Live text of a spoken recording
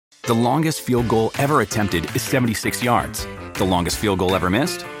The longest field goal ever attempted is 76 yards. The longest field goal ever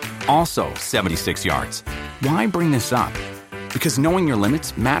missed? Also 76 yards. Why bring this up? Because knowing your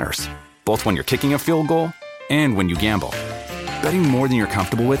limits matters, both when you're kicking a field goal and when you gamble. Betting more than you're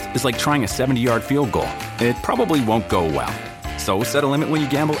comfortable with is like trying a 70-yard field goal. It probably won't go well. So set a limit when you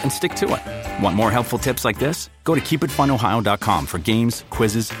gamble and stick to it. Want more helpful tips like this? Go to keepitfunohio.com for games,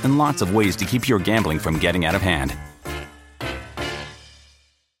 quizzes, and lots of ways to keep your gambling from getting out of hand.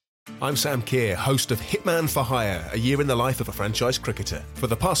 I'm Sam Keir, host of Hitman for Hire, a year in the life of a franchise cricketer. For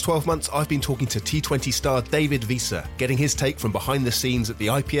the past 12 months, I've been talking to T20 star David Visa, getting his take from behind the scenes at the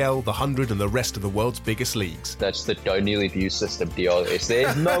IPL, the 100 and the rest of the world's biggest leagues. That's the Donny view system deal.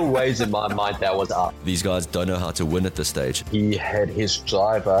 There's no ways in my mind that was up. These guys don't know how to win at this stage. He had his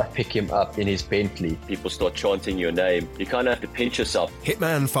driver pick him up in his Bentley. People start chanting your name. You kind of have to pinch yourself.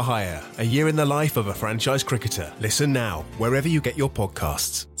 Hitman for Hire, a year in the life of a franchise cricketer. Listen now, wherever you get your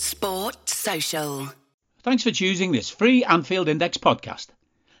podcasts. Sport Social. Thanks for choosing this free Anfield Index podcast.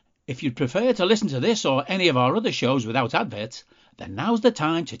 If you'd prefer to listen to this or any of our other shows without adverts, then now's the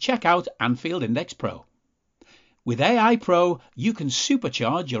time to check out Anfield Index Pro. With AI Pro, you can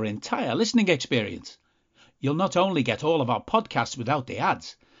supercharge your entire listening experience. You'll not only get all of our podcasts without the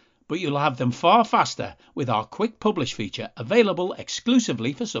ads, but you'll have them far faster with our Quick Publish feature available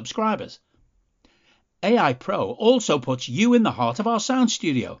exclusively for subscribers. AI Pro also puts you in the heart of our sound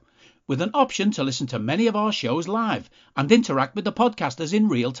studio, with an option to listen to many of our shows live and interact with the podcasters in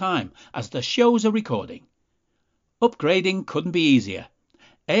real time as the shows are recording. Upgrading couldn't be easier.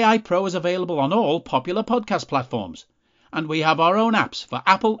 AI Pro is available on all popular podcast platforms, and we have our own apps for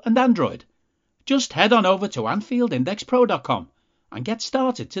Apple and Android. Just head on over to AnfieldIndexPro.com and get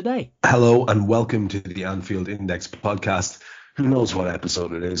started today. Hello and welcome to the Anfield Index podcast. Who knows what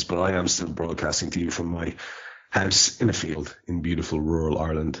episode it is, but I am still broadcasting to you from my house in a field in beautiful rural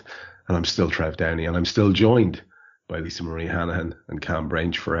Ireland. And I'm still Trev Downey, and I'm still joined by Lisa Marie Hanahan and Cam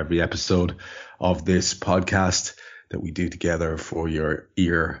Branch for every episode of this podcast that we do together for your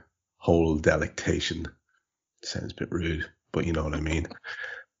ear hole delectation. Sounds a bit rude, but you know what I mean.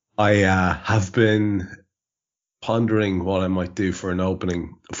 I have been pondering what I might do for an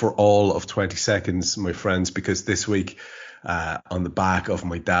opening for all of 20 seconds, my friends, because this week, on the back of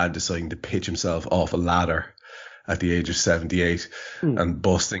my dad deciding to pitch himself off a ladder at the age of 78 and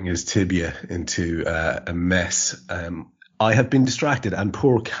busting his tibia into a mess. I have been distracted, and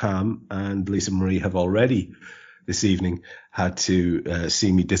poor Cam and Lisa Marie have already this evening had to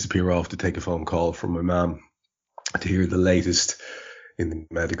see me disappear off to take a phone call from my mum to hear the latest in the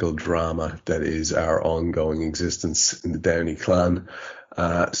medical drama that is our ongoing existence in the Downey clan.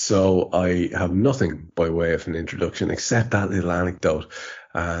 So I have nothing by way of an introduction except that little anecdote.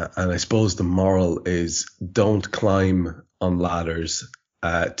 And I suppose the moral is don't climb on ladders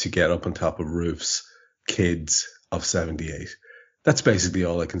to get up on top of roofs, kids of 78. That's basically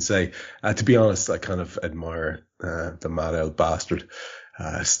all I can say. To be honest, I kind of admire the mad old bastard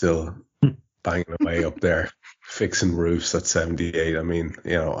still banging away up there, fixing roofs at 78. I mean,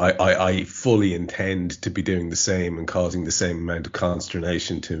 you know, I fully intend to be doing the same and causing the same amount of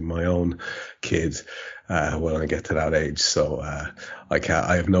consternation to my own kids when I get to that age. So I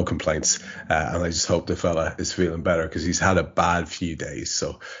have no complaints, and I just hope the fella is feeling better because he's had a bad few days.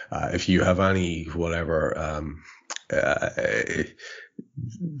 So if you have any whatever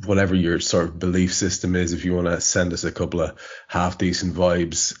your sort of belief system is, if you want to send us a couple of half decent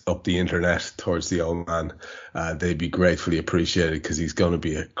vibes up the internet towards the old man, they'd be gratefully appreciated because he's going to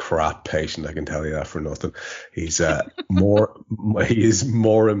be a crap patient. I can tell you that for nothing. He's he is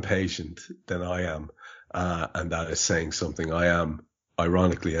more impatient than I am. And that is saying something. I am,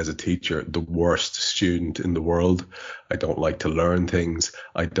 ironically, as a teacher, the worst student in the world. I don't like to learn things.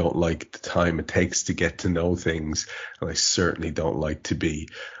 I don't like the time it takes to get to know things. And I certainly don't like to be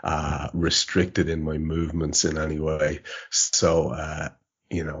restricted in my movements in any way. So,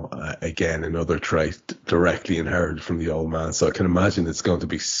 again, another trait directly inherited from the old man. So I can imagine it's going to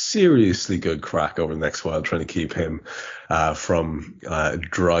be seriously good crack over the next while trying to keep him from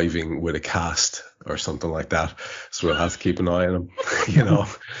driving with a cast or something like that. So we'll have to keep an eye on him. You know,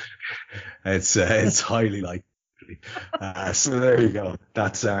 it's highly likely. So there you go.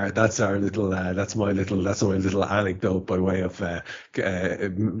 That's my little anecdote by way of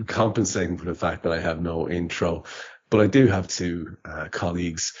compensating for the fact that I have no intro. But I do have two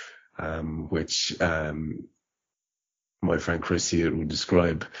colleagues, which my friend Chris here would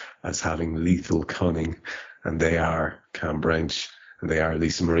describe as having lethal cunning, and they are Cam Branch and they are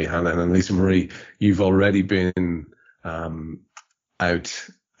Lisa Marie Hannan. And Lisa Marie, you've already been out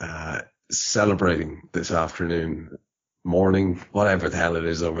celebrating this afternoon morning, whatever the hell it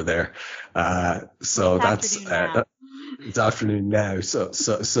is over there. So that's it's afternoon now. So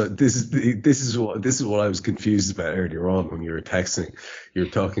this is what I was confused about earlier on when you were texting. You were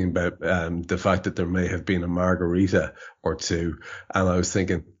talking about the fact that there may have been a margarita or two, and I was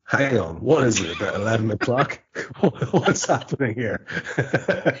thinking, hang on, what is it, about 11 o'clock? What's happening here?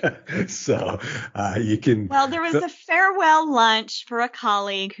 So you can. Well, there was a farewell lunch for a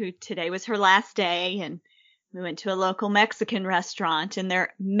colleague who today was her last day, and we went to a local Mexican restaurant, and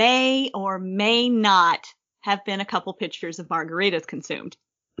there may or may not have been a couple pitchers of margaritas consumed.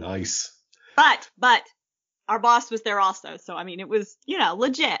 Nice. But our boss was there also, so I mean it was,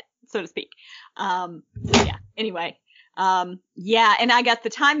 legit, so to speak. Yeah. Anyway. Yeah, and I got the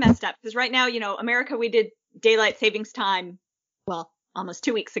time messed up because right now, America, we did daylight savings time, well, almost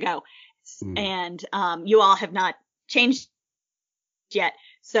 2 weeks ago. And you all have not changed yet.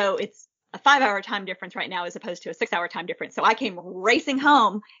 So it's a 5-hour time difference right now as opposed to a 6-hour time difference. So I came racing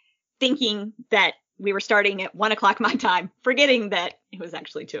home thinking that we were starting at 1 o'clock my time, forgetting that it was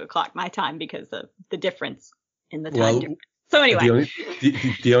actually 2 o'clock my time because of the difference in the time difference. So anyway,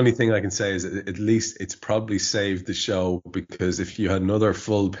 the only thing I can say is at least it's probably saved the show, because if you had another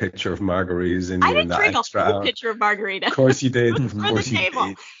full pitcher of margaritas in you in that extra hour, pitcher of margarita. Of course you did. Of For course the table.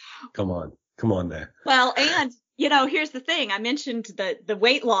 You did. Come on there. Well, and here's the thing. I mentioned the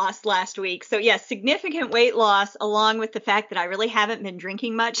weight loss last week. So yes, significant weight loss, along with the fact that I really haven't been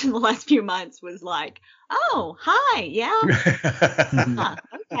drinking much in the last few months, was like, oh, hi, yeah.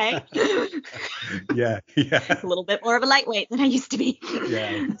 Okay. Yeah. A little bit more of a lightweight than I used to be.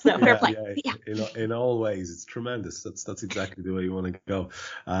 Yeah. So fair play. Yeah. In all ways, it's tremendous. That's exactly the way you want to go.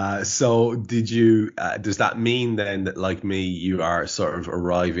 So did you? Does that mean then that, like me, you are sort of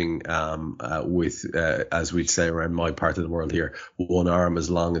arriving with, as we'd say around my part of the world here, one arm as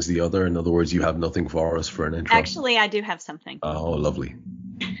long as the other? In other words, you have nothing for us for an intro. Actually, I do have something. Oh, lovely.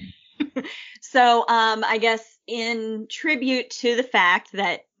 So I guess in tribute to the fact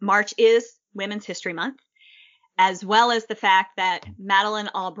that March is Women's History Month, as well as the fact that Madeleine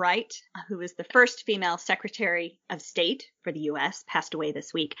Albright, who was the first female Secretary of State for the U.S., passed away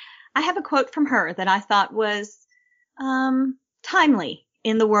this week, I have a quote from her that I thought was timely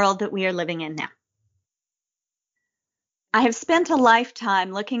in the world that we are living in now. I have spent a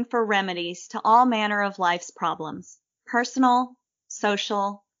lifetime looking for remedies to all manner of life's problems, personal,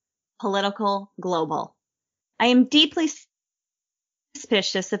 social, political, global. I am deeply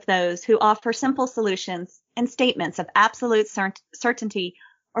suspicious of those who offer simple solutions and statements of absolute certainty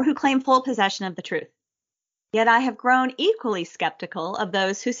or who claim full possession of the truth. Yet I have grown equally skeptical of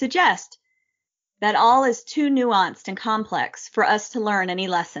those who suggest that all is too nuanced and complex for us to learn any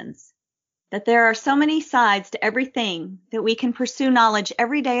lessons, that there are so many sides to everything that we can pursue knowledge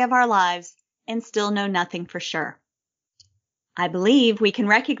every day of our lives and still know nothing for sure. I believe we can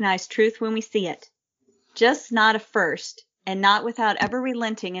recognize truth when we see it, just not at first and not without ever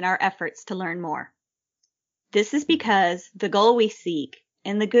relenting in our efforts to learn more. This is because the goal we seek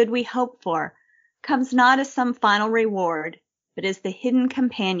and the good we hope for comes not as some final reward, but as the hidden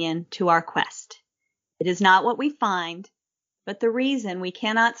companion to our quest. It is not what we find, but the reason we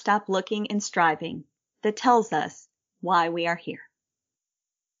cannot stop looking and striving that tells us why we are here.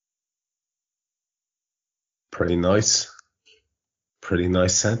 Pretty nice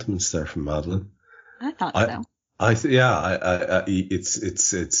sentiments there from Madeleine. I thought so.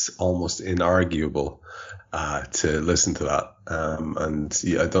 It's almost inarguable to listen to that, and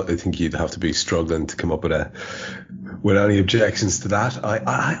I think you'd have to be struggling to come up with any objections to that.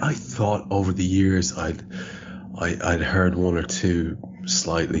 I thought over the years I'd heard one or two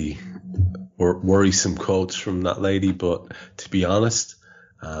slightly worrisome quotes from that lady, but to be honest,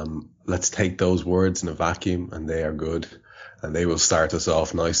 let's take those words in a vacuum, and they are good, and they will start us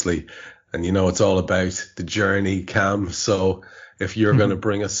off nicely. And it's all about the journey, Cam. So if you're going to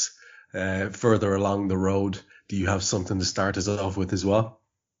bring us further along the road, do you have something to start us off with as well?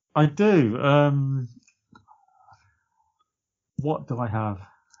 I do. What do I have?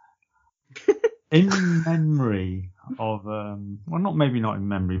 In memory of, maybe not in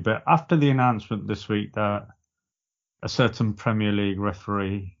memory, but after the announcement this week that a certain Premier League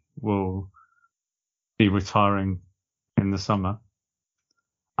referee will be retiring in the summer,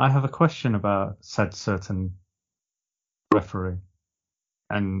 I have a question about said certain referee.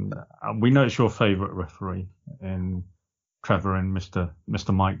 And we know it's your favourite referee in Trevor and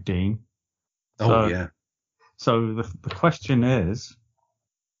Mr. Mike Dean. Yeah. So the question is,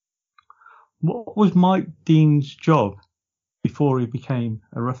 what was Mike Dean's job before he became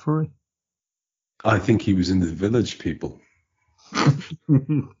a referee? I think he was in the Village People.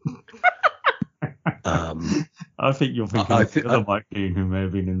 I think you're thinking of the other Mike Dean who may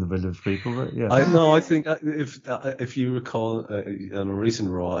have been in the Village People, but yeah. I think if you recall, on a recent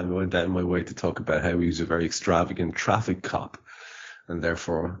Raw, I went down my way to talk about how he was a very extravagant traffic cop, and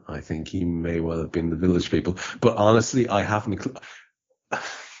therefore I think he may well have been the Village People. But honestly, I haven't.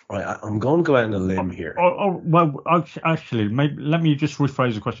 Right, I'm going to go out on a limb here. Well, actually, let me just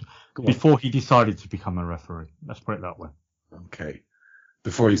rephrase the question. Before he decided to become a referee, let's put it that way. Okay.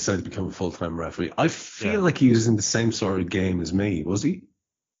 Before he decided to become a full-time referee, I feel like he was in the same sort of game as me. Was he?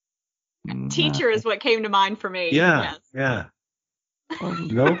 Teacher is what came to mind for me. Yeah, yes. Yeah.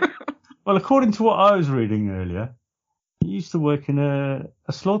 No? Well, according to what I was reading earlier, he used to work in a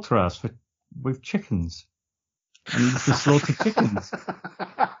slaughterhouse with chickens. And he used to slaughter chickens.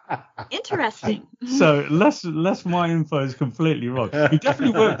 Interesting. So, less my info is completely wrong. He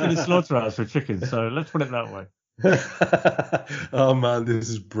definitely worked in a slaughterhouse with chickens, so let's put it that way. Oh man, this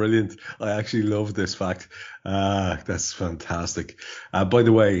is brilliant. I actually love this fact. That's fantastic. By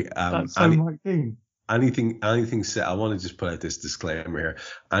the way, anything said, I want to just put out this disclaimer here.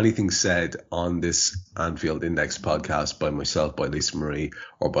 Anything said on this Anfield Index podcast by myself, by Lisa Marie,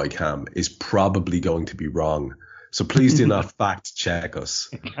 or by Cam is probably going to be wrong. So please do not fact check us,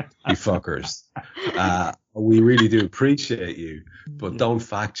 you fuckers. We really do appreciate you, but don't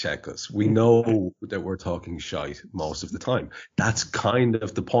fact check us. We know that we're talking shite most of the time. That's kind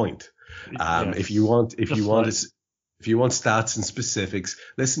of the point. If you want stats and specifics,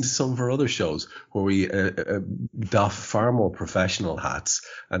 listen to some of our other shows where we doff far more professional hats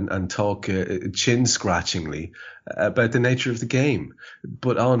and talk chin scratchingly about the nature of the game.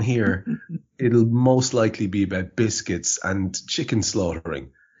 But on here, it'll most likely be about biscuits and chicken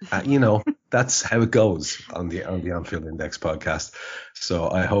slaughtering. That's how it goes on the Anfield Index podcast. So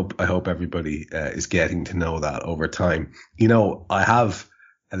I hope everybody is getting to know that over time. I have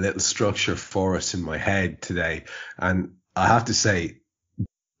a little structure for us in my head today, and I have to say,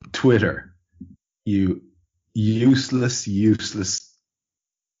 Twitter, you useless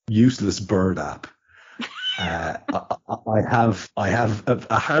bird app. I have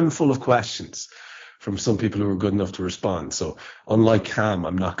a handful of questions from some people who are good enough to respond. So unlike Cam,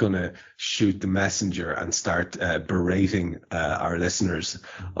 I'm not going to shoot the messenger and start berating our listeners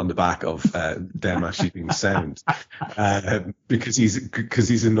on the back of them actually being sound because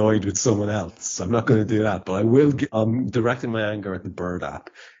he's annoyed with someone else. I'm not going to do that, but I'm directing my anger at the Bird app.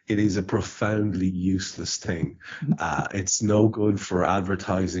 It is a profoundly useless thing. It's no good for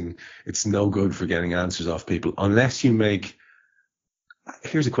advertising. It's no good for getting answers off people unless you make.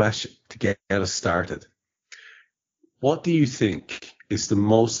 Here's a question to get us started. What do you think is the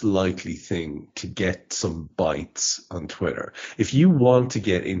most likely thing to get some bites on Twitter? If you want to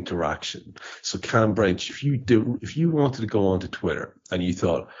get interaction, so Cam Branch, if you wanted to go onto Twitter and you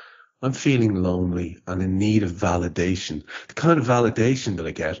thought, I'm feeling lonely and in need of validation, the kind of validation that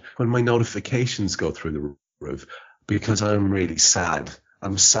I get when my notifications go through the roof because I'm really sad.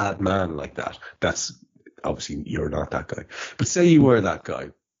 I'm a sad man like that. That's obviously you're not that guy, but say you were that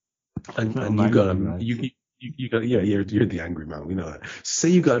guy, and you got you're the angry man. We know that. Say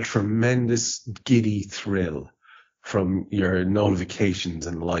you got a tremendous giddy thrill from your notifications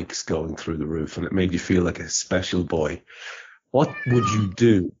and likes going through the roof, and it made you feel like a special boy. What would you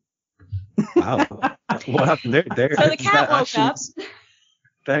do? Wow, what happened there? So the cat woke up.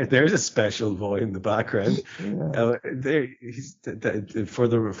 There's a special boy in the background. Yeah. For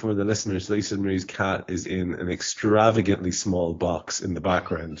the listeners, Lisa Marie's cat is in an extravagantly small box in the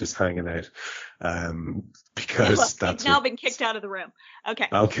background, just hanging out. Because that's now been kicked out of the room. Okay.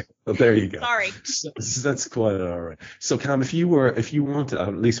 Okay. Well, there you go. Sorry. So that's quite all right. So Cam, if you wanted,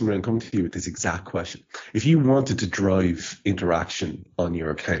 Lisa Marie, I'm coming to you with this exact question. If you wanted to drive interaction on your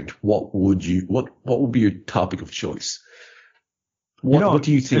account, what would be your topic of choice? What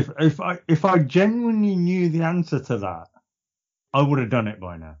do you think? If I genuinely knew the answer to that, I would have done it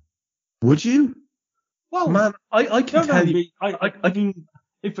by now. Would you? Well, man, I can tell you. All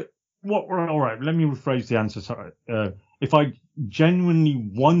right, let me rephrase the answer. Sorry. If I genuinely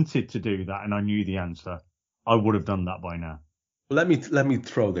wanted to do that and I knew the answer, I would have done that by now. Let me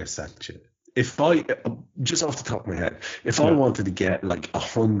throw this at you. If I, just off the top of my head, I wanted to get like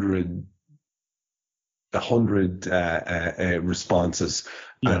 100 responses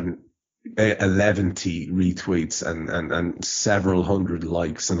and 11 retweets and several hundred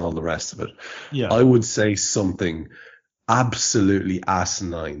likes and all the rest of it, I would say something absolutely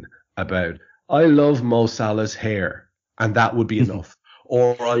asinine about I love Mo Salah's hair, and that would be enough.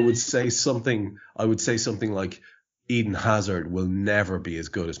 Or I would say something like Eden Hazard will never be as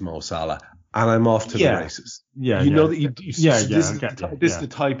good as Mo Salah, and I'm off to the races. Know that this is the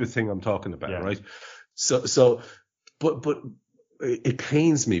type of thing I'm talking about, right? But it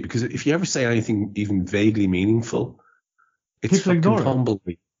pains me because if you ever say anything even vaguely meaningful, it's fucking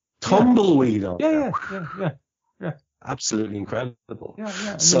tumbleweed. Tumbleweed on there. Yeah. Absolutely incredible.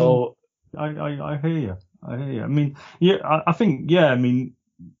 Yeah. So I hear you. I mean, I think, I mean,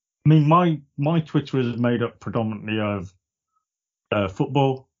 my Twitter is made up predominantly of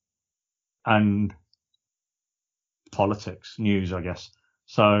football and politics, news, I guess.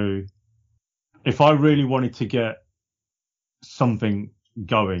 So if I really wanted to get something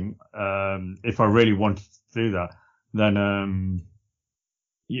going, if I really wanted to do that, then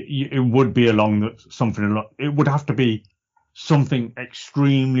it would be it would have to be something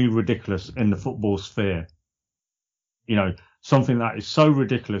extremely ridiculous in the football sphere. You know, something that is so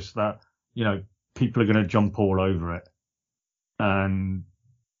ridiculous that, you know, people are going to jump all over it. And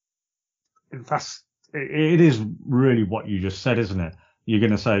it is really what you just said, isn't it? You're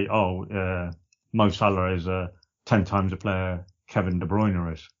going to say, Mo Salah is 10 times a player Kevin De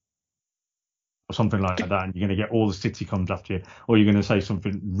Bruyne is, or something like that, and you're going to get all the City comes after you, or you're going to say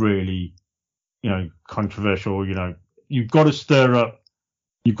something really, you know, controversial. You know, you've got to stir up,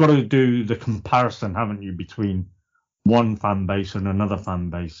 you've got to do the comparison, haven't you, between one fan base and another fan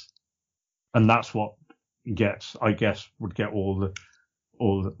base, and that's what would get all the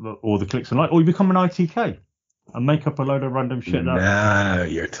clicks and likes, or you become an ITK and make up a load of random shit. Now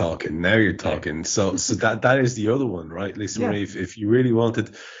you're talking. So that is the other one, right, Lisa Marie? If you really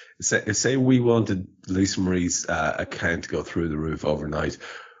wanted, say we wanted Lisa Marie's account to go through the roof overnight,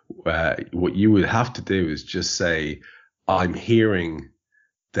 what you would have to do is just say, I'm hearing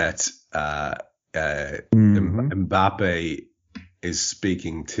that Mbappe is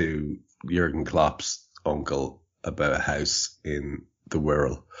speaking to Jurgen Klopp's uncle about a house in the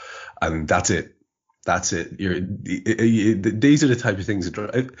Wirral, and that's it. These are the type of things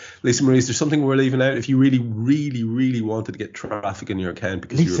that Lisa Marie, is there something we're leaving out? If you really, really, really wanted to get traffic in your account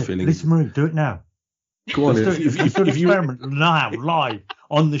because you were feeling... Lisa Marie, do it now. Go on. If you experiment now, live,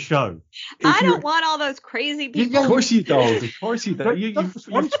 on the show. I don't want all those crazy people. Of course you don't. You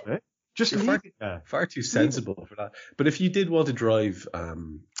want it. Just leave it there. Far too sensible for that. But if you did want to drive... I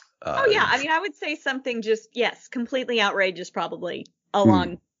mean, I would say something just, completely outrageous probably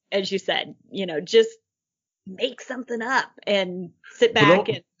along... As you said, you know, just make something up and sit back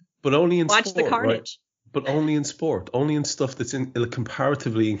and only in watch sport, the carnage. Right? But only in sport, only in stuff that's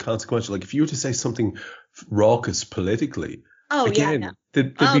comparatively inconsequential. Like if you were to say something raucous politically,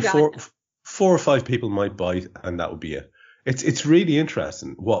 there'd be four or five people might bite, and that would be it. It's really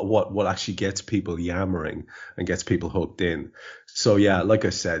interesting what actually gets people yammering and gets people hooked in. So yeah, like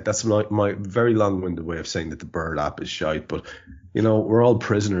I said, that's my very long-winded way of saying that the Bird app is shite. But you know, we're all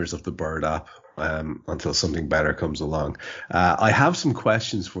prisoners of the Bird app until something better comes along. I have some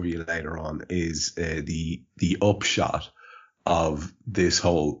questions for you later on. Is the upshot of this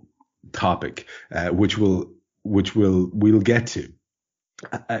whole topic, which we'll get to,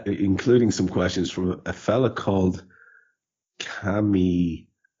 including some questions from a fella called Cami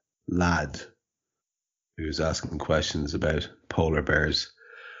Lad, who's asking questions about polar bears.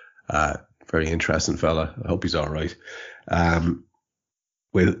 Very interesting fella. I hope he's all right.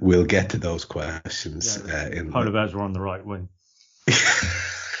 We'll get to those questions. Polar bears are on the right wing.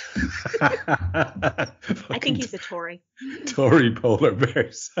 I think he's a Tory. Tory polar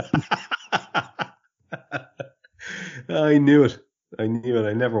bears. I knew it. I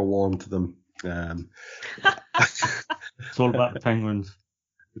never warned them. It's all about the penguins.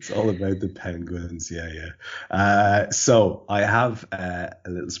 It's all about the penguins. Yeah. So I have a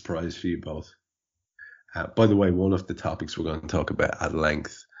little surprise for you both. By the way, one of the topics we're going to talk about at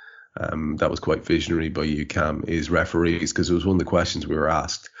length, that was quite visionary by you, Cam, is referees, because it was one of the questions we were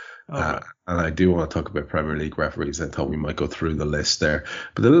asked. And I do want to talk about Premier League referees. I thought we might go through the list there.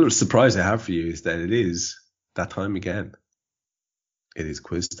 But the little surprise I have for you is that it is that time again. It is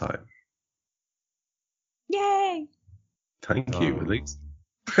quiz time. Yay! Thank you, at least.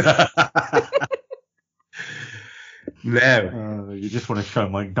 Now, you just want to show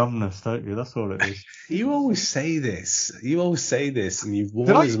my dumbness, don't you? That's all it is. You always say this, and you've won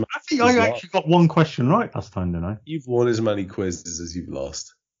I think I actually got one question right last time, didn't I? You've won as many quizzes as you've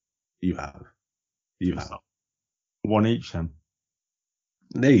lost. You have. One each, then.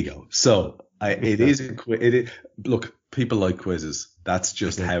 There you go. So look, people like quizzes. That's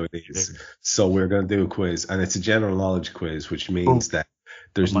just how it is. So we're going to do a quiz, and it's a general knowledge quiz, which means that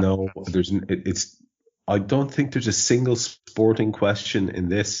I don't think there's a single sporting question in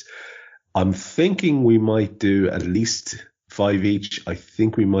this. I'm thinking we might do at least 5 each. I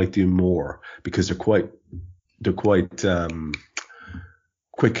think we might do more because they're quite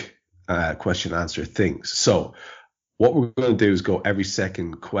quick question answer things. So what we're going to do is go every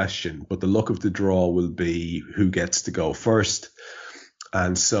second question, but the luck of the draw will be who gets to go first.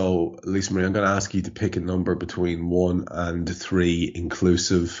 And so, Lisa Marie, I'm going to ask you to pick a number between 1 and 3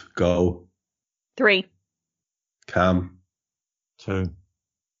 inclusive. Go. 3. Cam. 2.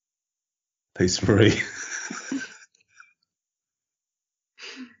 Lisa Marie.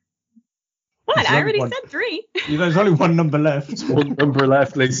 What? I already said 3. There's only one number left. There's one number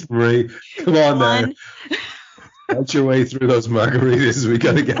left, Lisa Marie. Come on now. Fight your way through those margaritas. We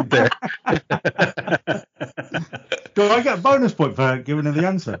got to get there. Do I get a bonus point for giving her the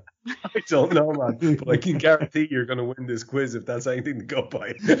answer? I don't know, man. But I can guarantee you're going to win this quiz if that's anything to go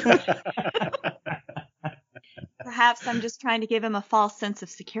by. Perhaps I'm just trying to give him a false sense of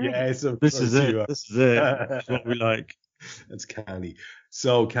security. Yeah, so this is it. This is it. That's what we like. That's canny.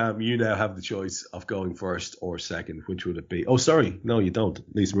 So, Cam, you now have the choice of going first or second. Which would it be? Oh, sorry. No, you don't.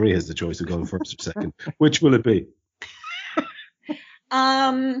 Lisa Marie has the choice of going first or second. Which will it be?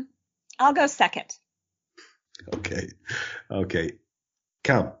 I'll go second. Okay.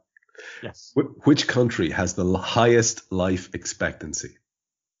 Cam. Yes. Which country has the highest life expectancy?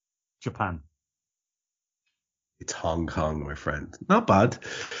 Japan. It's Hong Kong, my friend. Not bad.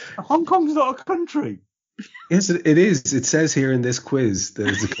 Hong Kong's not a country. Yes, it is. It says here in this quiz that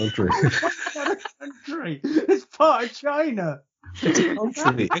it's a country. It's not a country. It's part of China. It's a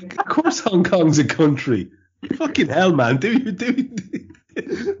country. Of course Hong Kong's a country. Fucking hell, man.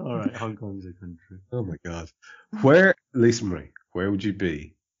 All right, Hong Kong's a country. Oh, my God. Lisa Marie, where would you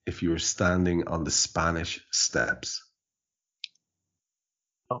be if you were standing on the Spanish Steps?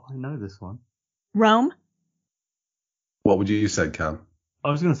 Oh, I know this one. Rome? What would you say, Cam? I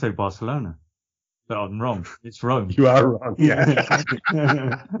was going to say Barcelona. But I'm wrong. It's Rome. You are wrong, yeah.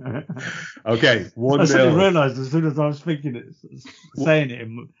 Okay, 1-0. I suddenly realised as soon as I was thinking it, saying it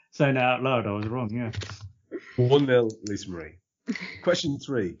out loud, I was wrong, yeah. 1-0, Lisa Marie. Question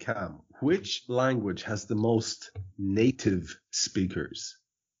 3, Cam. Which language has the most native speakers?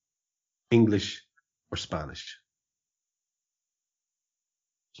 English or Spanish?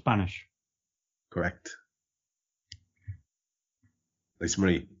 Spanish. Correct. Lisa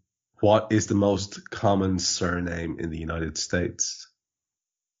Marie, what is the most common surname in the United States?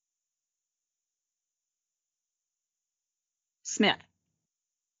 Smith.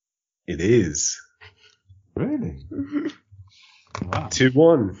 It is. Really? Wow.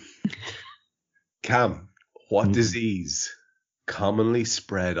 2-1. Cam, what disease commonly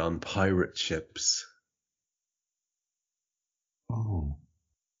spread on pirate ships? Oh.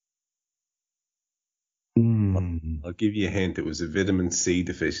 I'll give you a hint. It was a vitamin C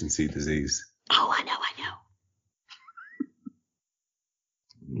deficiency disease. Oh, I know.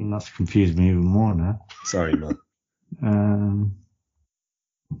 That's confused me even more now. Sorry, man.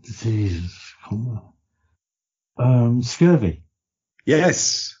 Disease. Scurvy.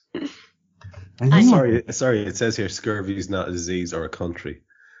 Yes. Sorry. It says here scurvy is not a disease or a country.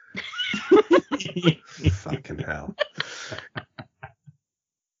 Fucking hell.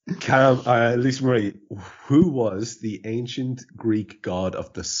 Cam, Lisa Marie, who was the ancient Greek god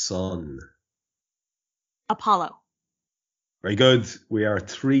of the sun? Apollo. Very good. We are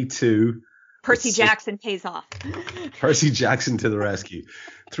 3-2. Percy Jackson pays off. Percy Jackson to the rescue.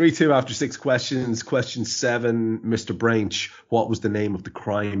 3-2 after 6 questions. Question 7, Mr. Branch, what was the name of the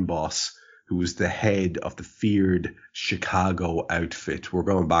crime boss who was the head of the feared Chicago outfit? We're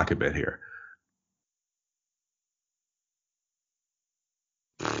going back a bit here.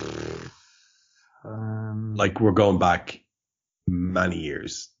 Like we're going back many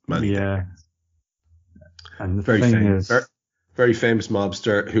years. Yeah. And the very thing famous, is, very famous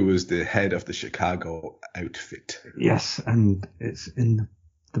mobster who was the head of the Chicago outfit. Yes, and it's in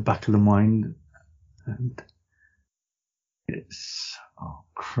the back of the mind, and it's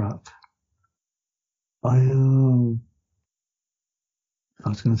crap. I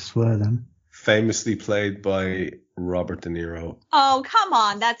was going to swear then. Famously played by Robert De Niro. Oh, come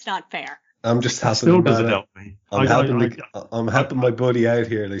on, that's not fair. I'm just helping. Still doesn't help me. I'm helping my buddy out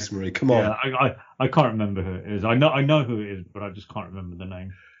here, Lisa Marie. Come on. Yeah, I can't remember who it is. I know who it is, but I just can't remember the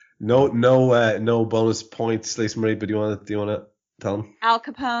name. No bonus points, Lisa Marie. But do you want to tell him? Al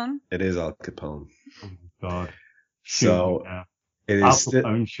Capone. It is Al Capone. Oh my God. It is Al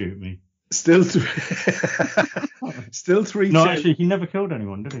Capone shoot me. Still 3-2. No, actually, he never killed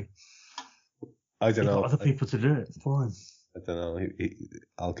anyone, did he? I don't know. Got other people to do it for him. I don't know.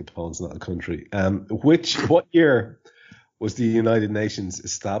 Al Capone's not a country. What year was the United Nations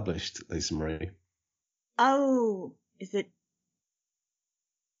established, Lisa Marie? Oh, is it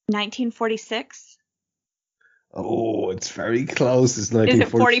 1946? Oh, it's very close. It's Is it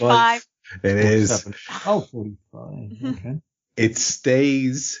 1945. 45? It is. 45. Okay. It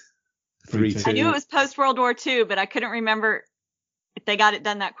stays 3-2. I knew it was post World War II, but I couldn't remember if they got it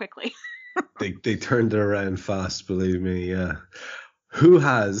done that quickly. They turned it around fast, believe me. Yeah. Who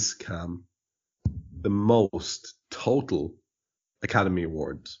has, Cam, the most total Academy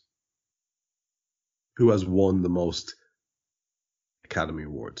Awards? Who has won the most Academy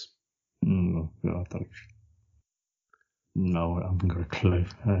Awards? No, I don't. No, I haven't got a clue.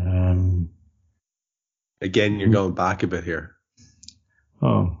 Again, you're going back a bit here.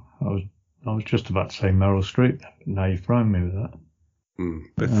 I was just about to say Meryl Streep. Now you've thrown me with that.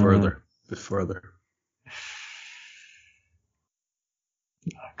 Bit further.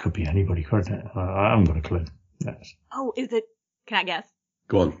 It could be anybody, couldn't it? I haven't got a clue. Yes. Oh, is it? Can I guess?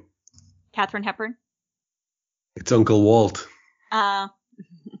 Go on. Katharine Hepburn? It's Uncle Walt.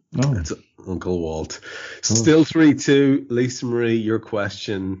 It's Uncle Walt. Still 3-2. Lisa Marie, your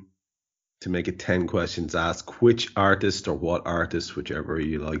question to make it 10 questions asked. Which artist or what artist, whichever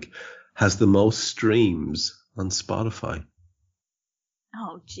you like, has the most streams on Spotify?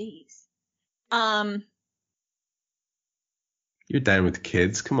 Oh, jeez. You're down with the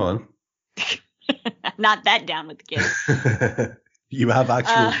kids. Come on. Not that down with the kids. You have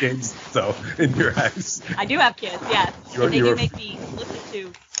actual kids, though, in your house. I do have kids, yes. They do make me listen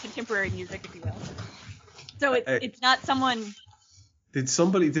to contemporary music, if you will. So it's not someone... Did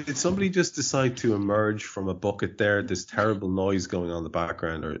somebody just decide to emerge from a bucket there? There's terrible noise going on in the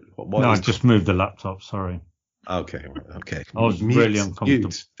background, or what? No, I just moved the laptop. Sorry. Okay. I was really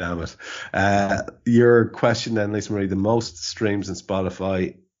uncomfortable. Damn it. Your question then, Lisa Marie, the most streams on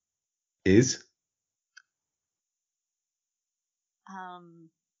Spotify is?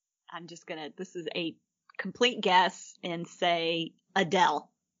 I'm just this is a complete guess and say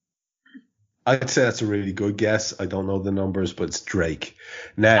Adele. I'd say that's a really good guess. I don't know the numbers, but it's Drake.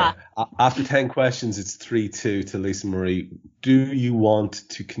 Now, after 10 questions, it's 3-2 to Lisa Marie. Do you want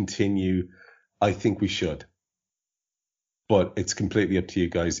to continue? I think we should. But it's completely up to you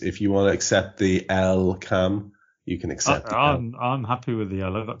guys. If you want to accept the L, Cam, you can accept it. I'm happy with the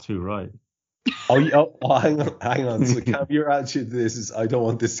L. I got 2 right. Hang on. So, Cam, your attitude to this is, I don't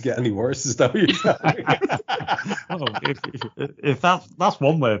want this to get any worse. Is that what you're saying? If that's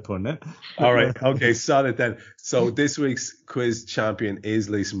one way of putting it. All right. Okay. Solid then. So this week's quiz champion is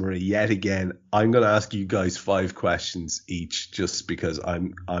Lisa Marie yet again. I'm going to ask you guys 5 questions each, just because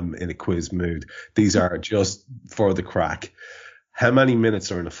I'm in a quiz mood. These are just for the crack. How many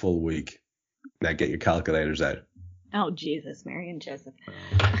minutes are in a full week? Now get your calculators out. Oh, Jesus, Mary and Joseph.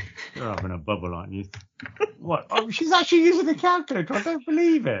 You're having a bubble, aren't you? What? Oh, she's actually using a calculator. I don't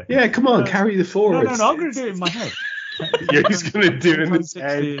believe it. Yeah, come on, carry the forward. No, I'm going to do it in my head. Yeah, he's going to do it in his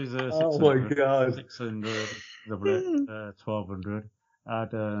head. Oh, my God. 600, 1,200.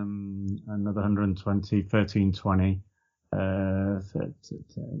 Add another 120, 1320.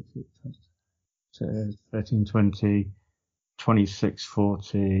 1320,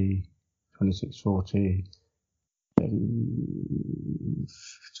 2640, 2640.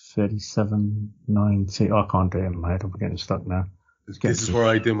 3790. I can't do it in my head. I'm getting stuck now. This is where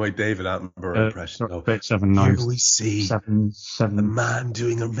I do my David Attenborough impression. 3790. Here we see the man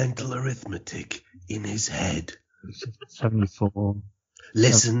doing a mental arithmetic in his head. 74.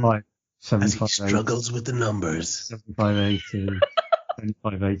 Listen 75, as he struggles with the numbers. 7580.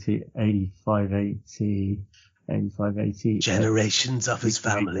 7580. 8580. 8580. Generations of his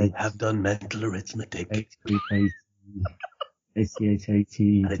family have done mental arithmetic.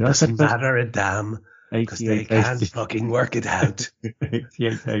 8880. And it doesn't matter a damn, because they can't fucking work it out.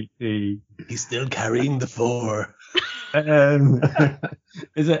 8880. He's still carrying the 4.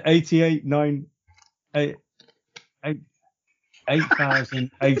 Is it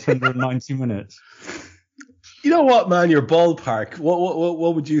 8,890 minutes? You know what, man? Your ballpark.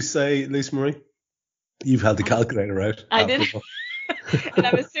 What would you say, Lisa Marie? You've had the calculator out. I did. And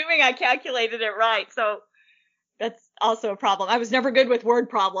I'm assuming I calculated it right. So that's also a problem. I was never good with word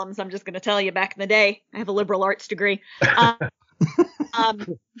problems. I'm just going to tell you, back in the day, I have a liberal arts degree. 2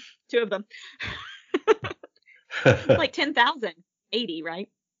 of them. It's like 10,080, right?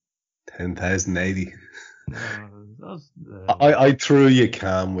 10,080. I threw you,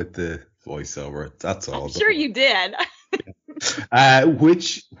 Cam, with the voiceover. That's all. I'm sure you did.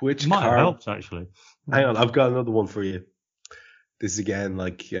 Which might car? have helped, actually. Hang on, I've got another one for you. This is again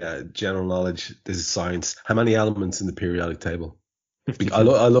like general knowledge. This is science. How many elements in the periodic table? I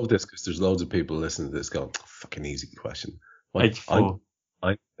love this because there's loads of people listening to this going, fucking easy question. 84.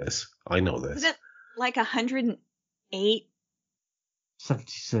 I know this. Is it like 108?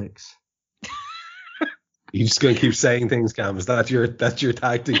 76. You're just going to keep saying things, Cam. Is that your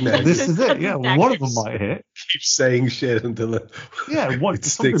tactic now? This is it. Yeah, one of them might hit. Keep saying shit until it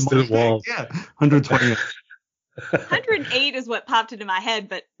sticks to the wall. Yeah, 128. 108 is what popped into my head,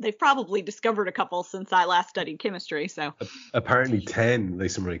 but they've probably discovered a couple since I last studied chemistry. So apparently 10,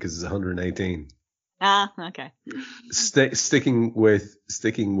 Lisa Marie, because it's 118. Okay. Sticking with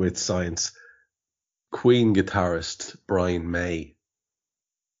science, Queen guitarist Brian May,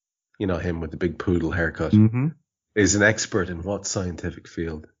 you know him with the big poodle haircut, is an expert in what scientific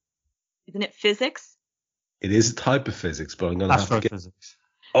field? Isn't it physics? It is a type of physics, but I'm going to have to get... Astrophysics.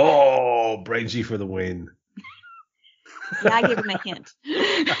 Oh, Brain G for the win. Yeah, I gave him a hint.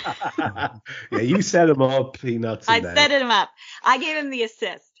 Yeah, you set him up, peanuts. I set him up. I gave him the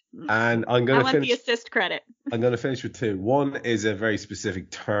assist. And I want the assist credit. I'm going to finish with two. One is a very specific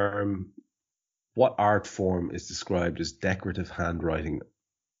term. What art form is described as decorative handwriting?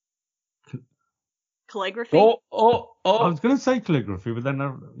 Calligraphy. Oh! I was going to say calligraphy, but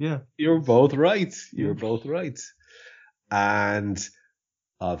then, yeah. You're both right. Both right. And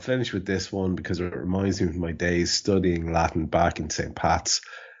I'll finish with this one because it reminds me of my days studying Latin back in St. Pat's.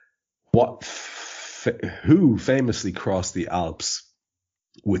 Who famously crossed the Alps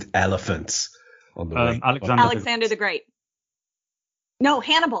with elephants on the way? Alexander the Great. No,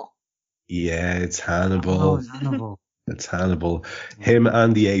 Hannibal. Yeah, it's Hannibal. Oh, it's Hannibal. It's Hannibal. Him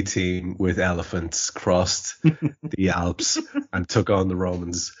and the A-team with elephants crossed the Alps and took on the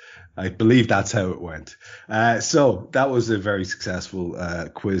Romans. I believe that's how it went. So that was a very successful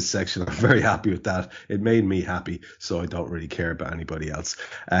quiz section. I'm very happy with that. It made me happy, so I don't really care about anybody else.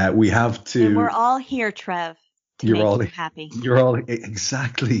 We have to... And we're all here, Trev, to make you happy. You're all...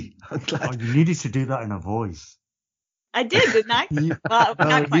 Exactly. I'm glad. Oh, you needed to do that in a voice. I did, didn't I? Well,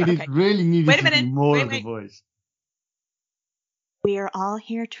 not quite. Really needed Wait a minute. to do more of the voice. We are all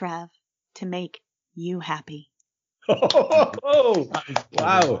here, Trev, to make you happy. Oh,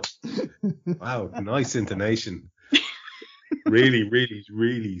 wow. Wow, nice intonation. Really, really,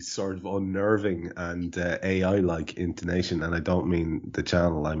 really sort of unnerving and AI-like intonation. And I don't mean the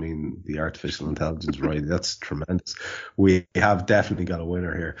channel, I mean the artificial intelligence, right? That's tremendous. We have definitely got a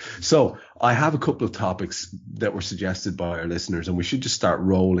winner here. So I have a couple of topics that were suggested by our listeners, and we should just start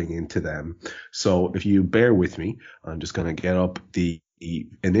rolling into them. So if you bear with me, I'm just going to get up the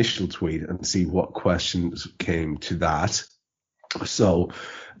initial tweet and see what questions came to that. So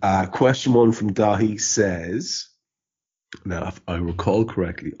question one from Dahi says... Now, if I recall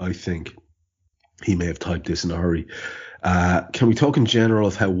correctly, I think he may have typed this in a hurry. Can we talk in general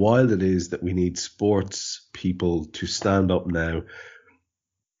of how wild it is that we need sports people to stand up now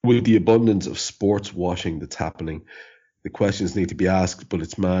with the abundance of sports washing that's happening? The questions need to be asked, but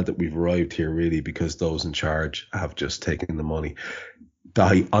it's mad that we've arrived here really because those in charge have just taken the money.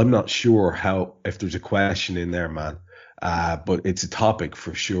 Dahi, I'm not sure if there's a question in there, man. But it's a topic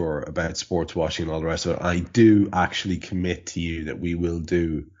for sure about sports washing and all the rest of it. I do actually commit to you that we will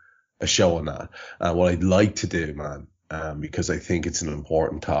do a show on that. What I'd like to do, man, because I think it's an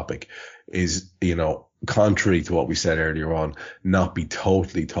important topic, is, contrary to what we said earlier on, not be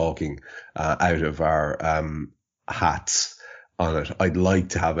totally talking out of our hats on it. I'd like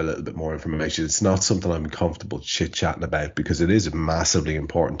to have a little bit more information. It's not something I'm comfortable chit-chatting about because it is a massively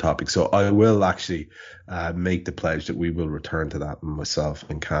important topic. So I will actually make the pledge that we will return to that, myself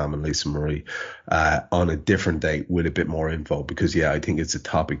and Cam and Lisa Marie, on a different date with a bit more info because, I think it's a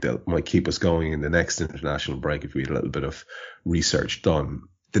topic that might keep us going in the next international break if we had a little bit of research done.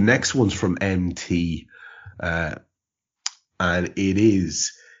 The next one's from MT, and it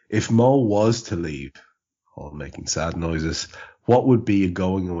is, if Mo was to leave, all making sad noises, what would be a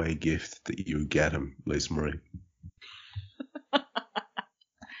going away gift that you would get him, Lisa Marie?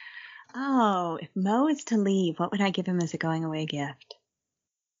 Oh, if Mo is to leave, what would I give him as a going away gift?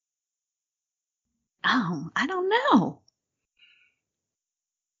 Oh, I don't know.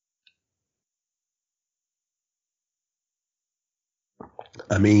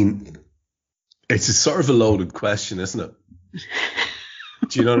 I mean, it's a sort of a loaded question, isn't it?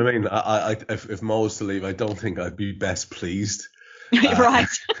 Do you know what I mean? If Mo was to leave, I don't think I'd be best pleased. Right.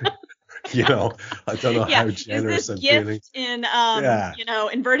 I don't know how generous I'm feeling. In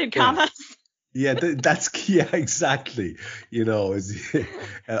inverted commas. Yeah, exactly. Will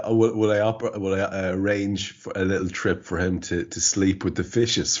I arrange for a little trip for him to sleep with the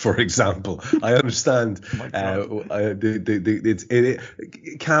fishes, for example? I understand.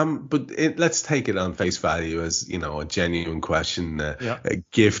 Cam, but let's take it on face value as a genuine question, a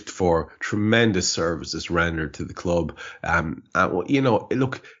gift for tremendous services rendered to the club.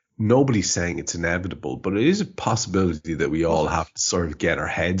 Look, nobody's saying it's inevitable, but it is a possibility that we all have to sort of get our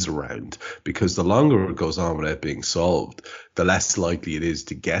heads around, because the longer it goes on without being solved, the less likely it is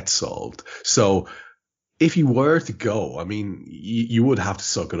to get solved. So if you were to go, I mean, you would have to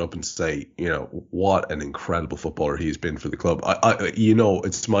suck it up and say, you know, what an incredible footballer he has been for the club. You know,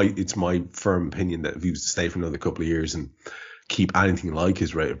 it's my firm opinion that if he was to stay for another couple of years and keep anything like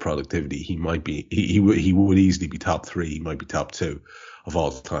his rate of productivity, he would easily be top 3. He might be top 2 of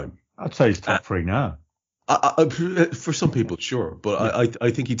all time. I'd say he's top 3 now. For some people, sure, but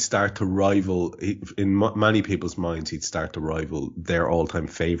I think he'd start to rival, in many people's minds, he'd start to rival their all-time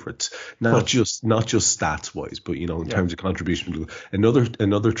favourites. Not just stats wise, but, you know, in terms of contribution.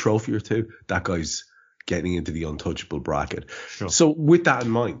 Another trophy or two, that guy's getting into the untouchable bracket. Sure. So with that in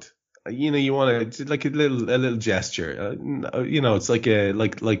mind, you know, you want to, like a little gesture. You know, it's like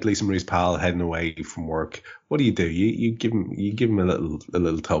Lisa Marie's pal heading away from work. What do? You give him a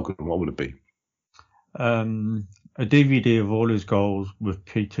little token. What would it be? A DVD of all his goals with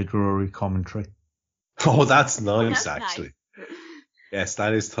Peter Drury commentary. Oh, that's nice, actually. Nice. Yes,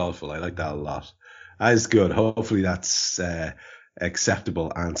 that is thoughtful. I like that a lot. That is good. Hopefully that's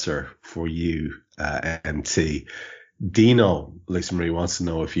acceptable answer for you, MT. Dino, Lisa Marie wants to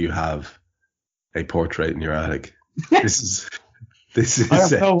know if you have a portrait in your attic. This is. I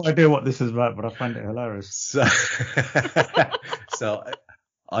have no idea what this is about, but I find it hilarious. So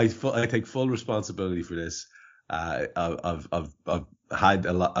I take full responsibility for this. I've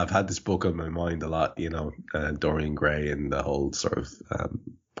had this book on my mind a lot, you know, Dorian Gray and the whole sort of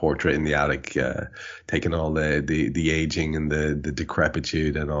portrait in the attic, taking all the aging and the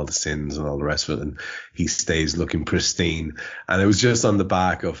decrepitude and all the sins and all the rest of it, and he stays looking pristine. And it was just on the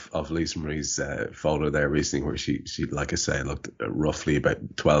back of Lisa Marie's photo there recently, where she like I say, looked roughly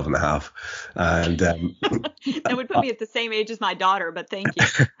about 12 and a half, and that would put me at the same age as my daughter, but thank you.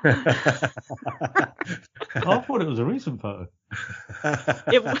 I thought it was a recent photo.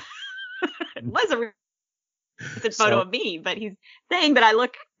 It was a recent photo of me, but he's saying that I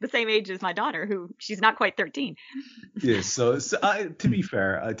look the same age as my daughter, who she's not quite 13. Yes. So to be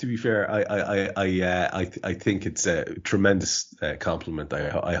fair, I think it's a tremendous compliment.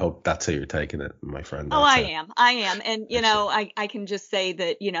 I hope that's how you're taking it, my friend. Oh, I am. And, you know, I can just say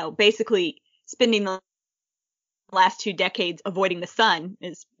that, you know, basically spending the last 2 decades avoiding the sun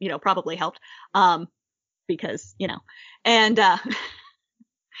is, you know, probably helped. Because, you know, and,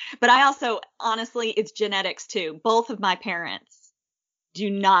 but I also, honestly, it's genetics too. Both of my parents do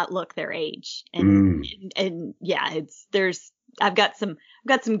not look their age. And yeah, I've got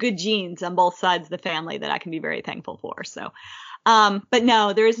some good genes on both sides of the family that I can be very thankful for. So, but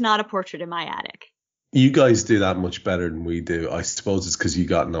no, there is not a portrait in my attic. You guys do that much better than we do. I suppose it's because you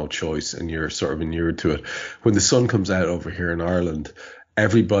got no choice and you're sort of inured to it. When the sun comes out over here in Ireland,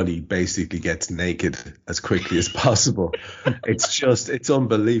 everybody basically gets naked as quickly as possible. It's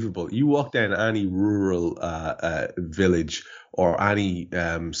unbelievable. You walk down any rural village or any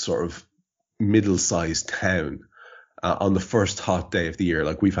sort of middle-sized town on the first hot day of the year.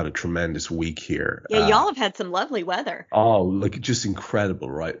 Like, we've had a tremendous week here. Yeah, y'all have had some lovely weather. Oh, like, just incredible,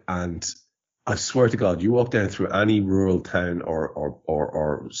 right? And I swear to God, you walk down through any rural town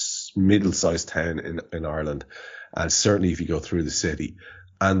or middle-sized town in Ireland, and certainly if you go through the city,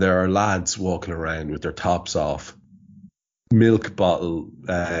 and there are lads walking around with their tops off, milk bottle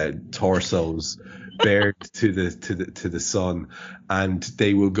torsos bared to the sun, and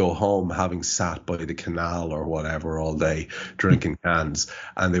they will go home having sat by the canal or whatever all day drinking cans,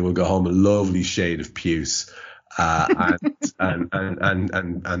 and they will go home a lovely shade of puce. And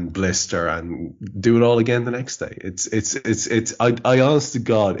blister and do it all again the next day. I honest to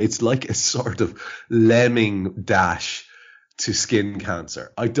God, it's like a sort of lemming dash to skin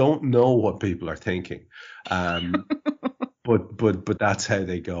cancer. I don't know what people are thinking, but that's how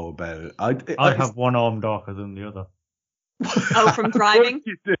they go about it. I have one arm darker than the other. Oh, from driving?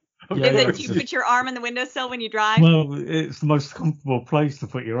 Yeah, do you put your arm in the windowsill when you drive? Well, it's the most comfortable place to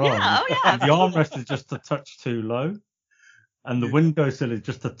put your arm. Yeah, oh yeah. The armrest is just a touch too low, and the windowsill is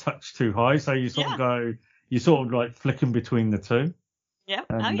just a touch too high. So you sort of like flicking between the two. Yeah.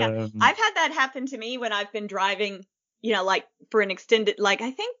 And, oh yeah. I've had that happen to me when I've been driving, you know, like for an extended, like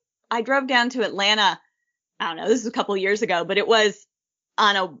I think I drove down to Atlanta. I don't know. This was a couple of years ago, but it was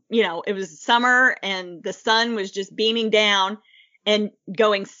on a, you know, it was summer and the sun was just beaming down and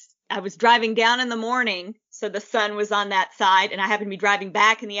going. I was driving down in the morning, so the sun was on that side, and I happened to be driving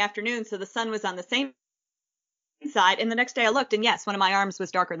back in the afternoon, so the sun was on the same side. And the next day I looked, and yes, one of my arms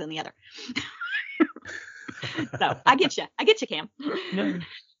was darker than the other. So I get you, Cam.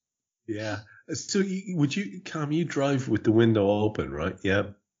 Yeah. So Cam, you drive with the window open, right? Yeah.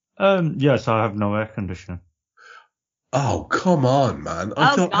 Yes, I have no air conditioning. Oh, come on, man.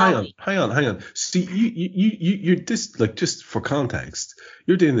 Hang on. See, you're this, like, just for context,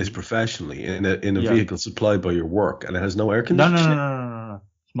 you're doing this professionally in a vehicle supplied by your work, and it has no air conditioning. No.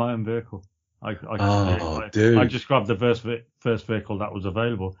 It's my own vehicle. I Dude. just grabbed the first vehicle that was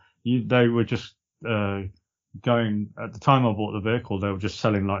available. They were just going, at the time I bought the vehicle, they were just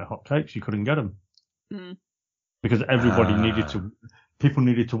selling like hotcakes. You couldn't get them because everybody people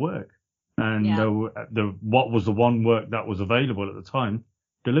needed to work. And what was the one work that was available at the time?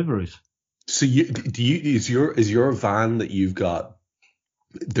 Deliveries. So is your van that you've got?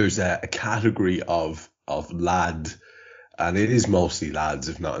 There's a category of lad, and it is mostly lads,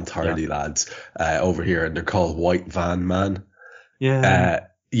 if not entirely lads, over here, and they're called white van man. Yeah.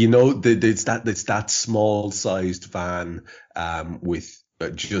 It's that small sized van with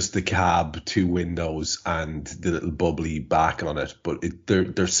just the cab, 2 windows, and the little bubbly back on it. But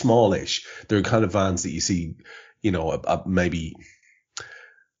they're smallish. They're kind of vans that you see, maybe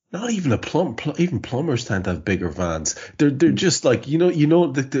not even even plumbers tend to have bigger vans. They're just like,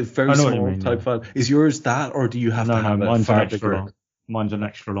 the very small type van. Is yours that, or do you have to have a far bigger? Mine's an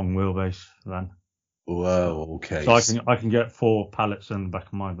extra long wheelbase van. Whoa, okay. So I can get 4 pallets in the back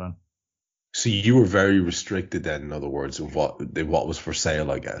of my van. So you were very restricted then, in other words, of what was for sale,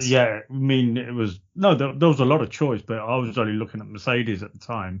 I guess. Yeah, I mean, there was a lot of choice, but I was only looking at Mercedes at the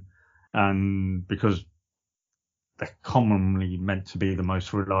time, and because they're commonly meant to be the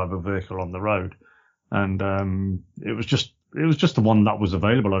most reliable vehicle on the road, and it was just the one that was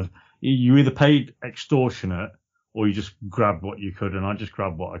available. You either paid extortionate or you just grabbed what you could, and I just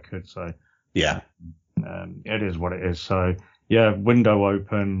grabbed what I could. So yeah, it is what it is. So yeah, window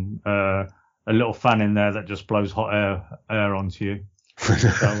open. A little fan in there that just blows hot air onto you. So,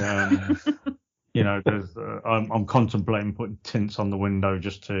 there's, I'm contemplating putting tints on the window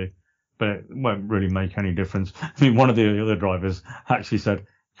but it won't really make any difference. I mean, one of the other drivers actually said,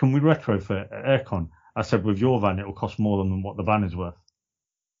 "Can we retrofit aircon?" I said, "With your van, it will cost more than what the van is worth."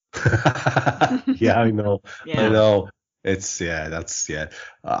 Yeah, I know. Yeah. I know. It's I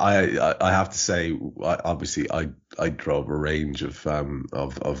have to say, obviously I drove a range of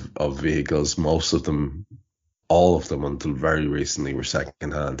vehicles. Most of them, all of them until very recently, were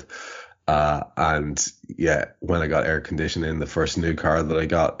secondhand. And yeah, when I got air conditioning, the first new car that I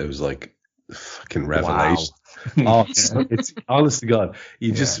got, it was like fucking revelation. Wow. It's honest to God,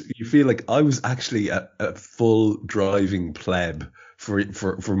 you feel like I was actually a full driving pleb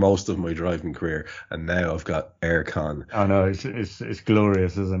for most of my driving career, and now I've got aircon. I know, it's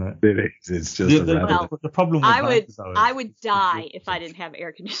glorious, isn't it? It is. It's just the problem. With I would die if I didn't have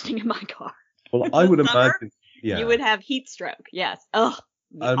air conditioning in my car. Well, I would imagine. Yeah. You would have heat stroke. Yes. Ugh.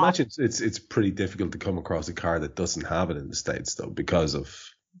 I imagine it's pretty difficult to come across a car that doesn't have it in the States, though, because of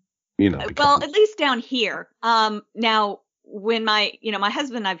Well, at least down here. Now when my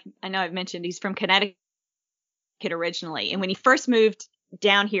husband, I know I've mentioned, he's from Connecticut originally, and when he first moved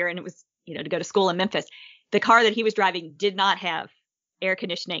down here, and it was to go to school in Memphis, the car that he was driving did not have air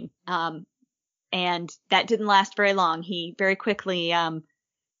conditioning, and that didn't last very long. He very quickly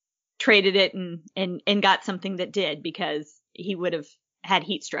traded it and got something that did, because he would have had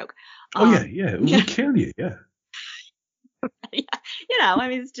heat stroke. It would kill you. Yeah. Yeah, I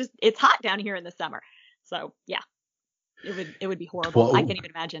mean, it's hot down here in the summer, so yeah. It would be horrible. Well, I can't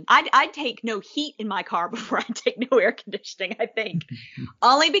even imagine. I'd take no heat in my car before I'd take no air conditioning, I think.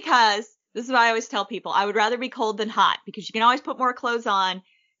 Only because, this is what I always tell people, I would rather be cold than hot, because you can always put more clothes on,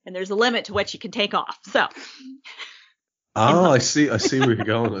 and there's a limit to what you can take off. So. Oh, I see where you're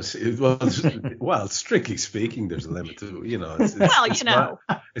going. I see. Well, strictly speaking, there's a limit to, it's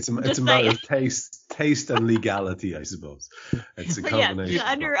a matter of taste and legality, I suppose. It's a combination. Yes,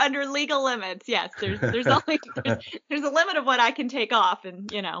 under legal limits, yes. There's only there's a limit of what I can take off,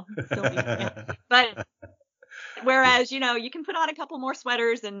 and still but whereas you can put on a couple more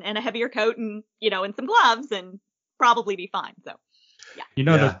sweaters and a heavier coat and and some gloves and probably be fine. So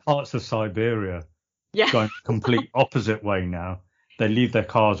yeah. There's parts of Siberia. Yeah. Going complete opposite way now. They leave their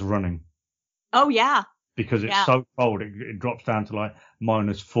cars running. Oh, yeah. Because it's so cold, it drops down to like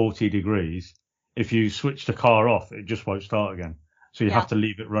minus 40 degrees. If you switch the car off, it just won't start again. So you have to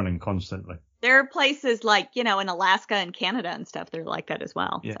leave it running constantly. There are places like, in Alaska and Canada and stuff, they're like that as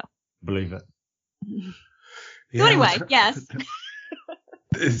well. Yeah, believe it. So anyway, yes.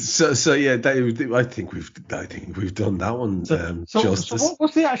 So yeah, Dave, I think we've done that one justice. So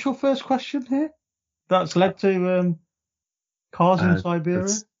what's the actual first question here? That's led to cars in Siberia.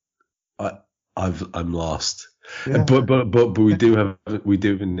 I'm lost. Yeah. But we do have a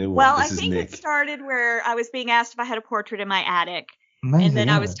new one. Well, This I think it started where I was being asked if I had a portrait in my attic, Amazing, and then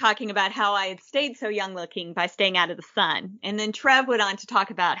I isn't was it? talking about how I had stayed so young looking by staying out of the sun. And then Trev went on to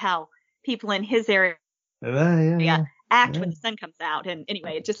talk about how people in his area Yeah. act when the sun comes out. And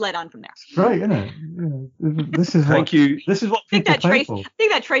anyway, it just led on from there. It's great, isn't it? Yeah. This is Thank you. This is what I think people that pay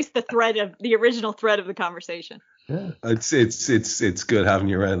for. traced the original thread of the conversation. Yeah. It's good having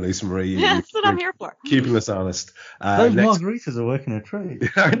you around, Lisa Marie. Yeah, that's what I'm here for. Keeping us honest. Those margaritas are working a treat.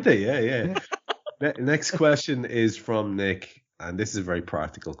 Aren't they? Yeah. Next question is from Nick, and this is a very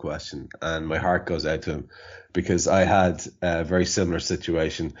practical question, and my heart goes out to him because I had a very similar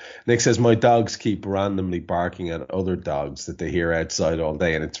situation. Nick says, my dogs keep randomly barking at other dogs that they hear outside all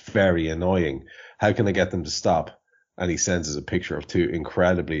day, and it's very annoying. How can I get them to stop? And he sends us a picture of two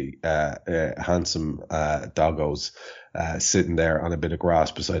incredibly handsome doggos sitting there on a bit of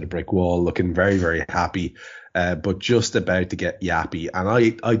grass beside a brick wall, looking very, very happy, but just about to get yappy.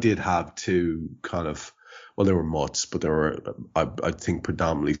 And I did have two kind of, well, they were mutts, but they were, I think,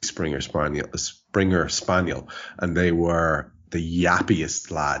 predominantly Springer Spaniel, and they were the yappiest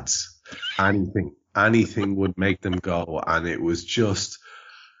lads. Anything would make them go, and it was just,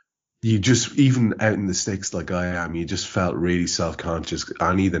 you just, even out in the sticks like I am, you just felt really self-conscious.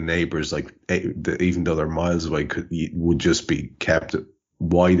 Any of the neighbours, like, even though they're miles away, would just be kept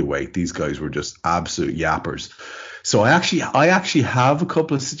wide awake. These guys were just absolute yappers. So I actually have a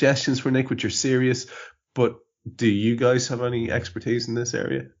couple of suggestions for Nick, which are serious. But do you guys have any expertise in this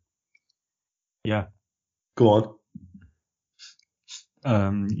area? Yeah. Go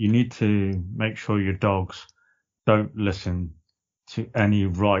on. You need to make sure your dogs don't listen to any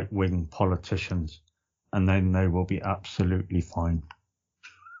right-wing politicians, and then they will be absolutely fine.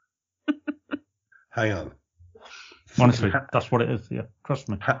 Hang on. Honestly, that's what it is. Yeah, trust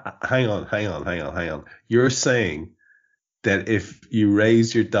me. Hang on. You're saying that if you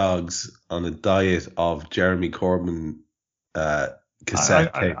raise your dogs on a diet of Jeremy Corbyn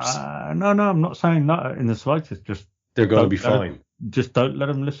cassette tapes, no, I'm not saying that in the slightest. Just they're going to be fine. Just don't let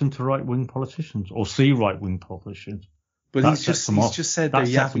them listen to right-wing politicians or see right-wing politicians. But he's just said they're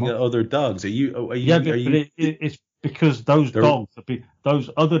yapping at other dogs. It's because those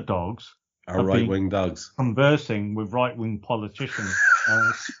other dogs are right-wing dogs conversing with right-wing politicians,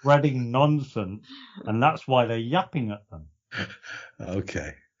 spreading nonsense, and that's why they're yapping at them.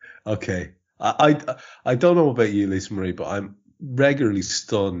 Okay. I don't know about you, Lisa Marie, but I'm regularly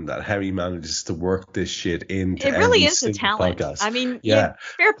stunned at how he manages to work this shit into it really every is a talent. podcast. I mean, yeah,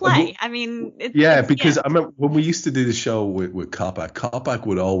 fair play. I mean, because I remember when we used to do the show with Kopak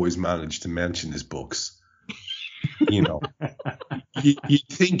would always manage to mention his books. You know, you'd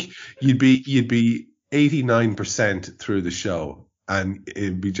think you'd be 89% through the show, and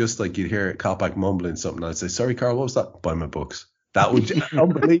it'd be just like you'd hear Kopak mumbling something. I'd say, "Sorry, Carl, what was that?" "Buy my books." That would be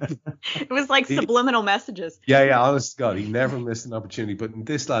unbelievable. It was like subliminal messages. Yeah, honest to God, he never missed an opportunity. But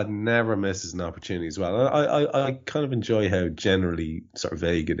this lad never misses an opportunity as well. I kind of enjoy how generally sort of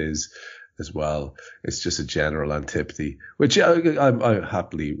vague it is as well. It's just a general antipathy, which I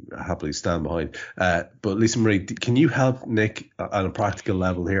happily stand behind. But Lisa Marie, can you help Nick on a practical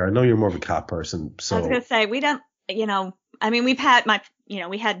level here? I know you're more of a cat person. So I was going to say, we don't, I mean, we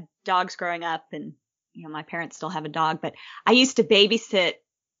had dogs growing up, and my parents still have a dog, but I used to babysit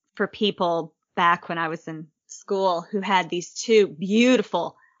for people back when I was in school who had these two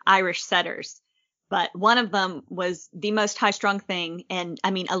beautiful Irish setters, but one of them was the most high-strung thing. And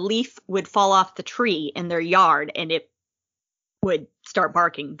I mean, a leaf would fall off the tree in their yard and it would start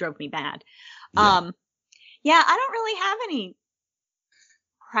barking, drove me bad. I don't really have any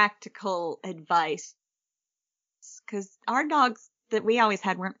practical advice because our dogs that we always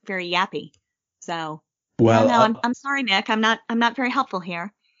had weren't very yappy. So, I'm sorry, Nick. I'm not very helpful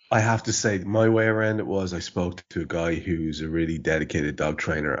here. I have to say, my way around it was I spoke to a guy who's a really dedicated dog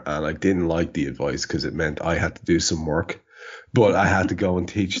trainer, and I didn't like the advice because it meant I had to do some work, but I had to go and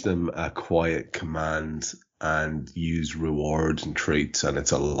teach them a quiet command and use rewards and treats, and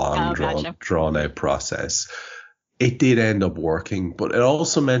it's a long, drawn out process. It did end up working, but it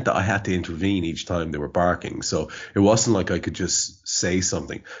also meant that I had to intervene each time they were barking. So it wasn't like I could just say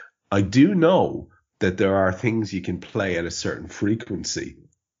something. I do know that there are things you can play at a certain frequency,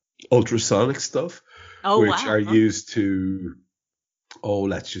 ultrasonic stuff, which are used to,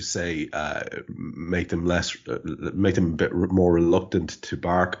 let's just say, make them a bit more reluctant to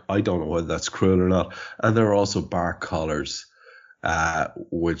bark. I don't know whether that's cruel or not. And there are also bark collars,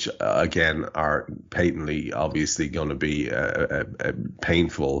 which again are patently, obviously going to be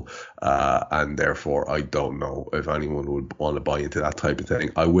painful, and therefore I don't know if anyone would want to buy into that type of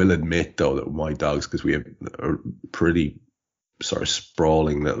thing. I will admit though that my dogs, because we have a pretty sort of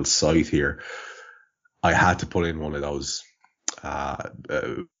sprawling little site here, I had to put in one of those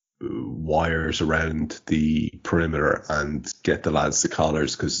wires around the perimeter and get the lads the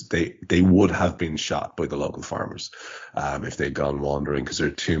collars, because they would have been shot by the local farmers if they'd gone wandering, because there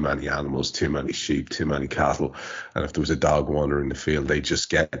are too many animals, too many sheep, too many cattle, and if there was a dog wandering the field, they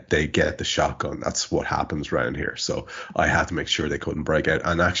get the shotgun. That's what happens around here. So I had to make sure they couldn't break out,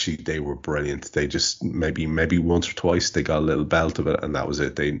 and actually they were brilliant. They just maybe once or twice they got a little belt of it, and that was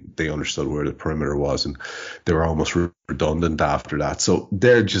it. They understood where the perimeter was, and they were almost redundant after that. So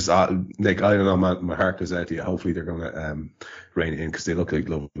they're just Nick, I don't know, man, my heart goes out to you. Hopefully they're going to rein it in, because they look like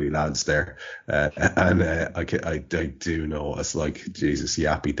lovely lads there. I do know it's like, Jesus,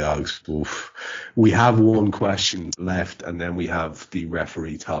 yappy dogs. Oof. We have one question left, and then we have the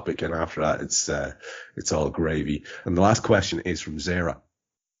referee topic, and after that it's all gravy. And the last question is from Zara,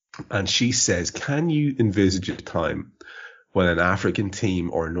 and she says, can you envisage a time when an African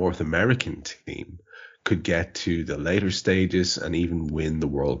team or a North American team could get to the later stages and even win the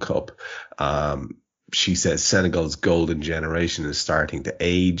World Cup? She says Senegal's golden generation is starting to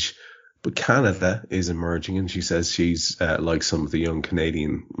age, but Canada is emerging, and she says she's like some of the young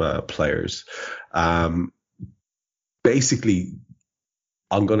Canadian players. Basically,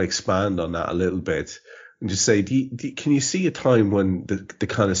 I'm going to expand on that a little bit and just say, can you see a time when the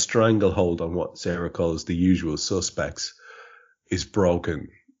kind of stranglehold on what Sarah calls the usual suspects is broken?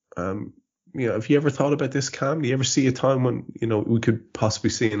 Have you ever thought about this, Cam? Do you ever see a time when, we could possibly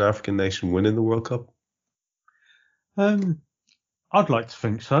see an African nation winning the World Cup? I'd like to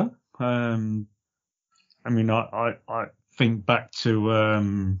think so. I think back to,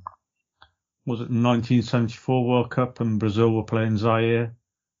 was it the 1974 World Cup, and Brazil were playing Zaire,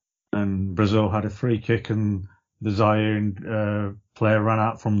 and Brazil had a free kick, and the Zaire player ran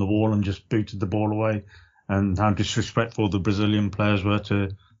out from the wall and just booted the ball away, and how disrespectful the Brazilian players were to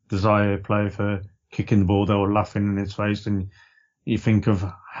the Zaire player for kicking the ball. They were laughing in his face, and you think of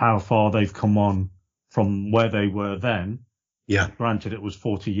how far they've come on from where they were then. Yeah. Granted, it was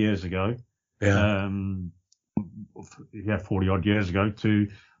 40 years ago. Yeah. 40 odd years ago to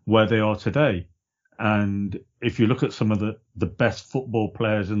where they are today. And if you look at some of the best football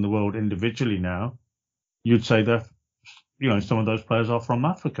players in the world individually now, you'd say that, some of those players are from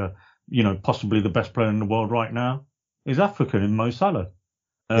Africa. Possibly the best player in the world right now is African in Mo Salah.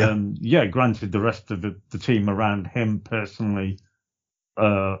 Granted, the rest of the team around him personally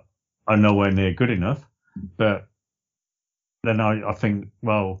are nowhere near good enough. But then I think,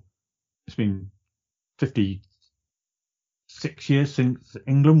 well, it's been 56 years since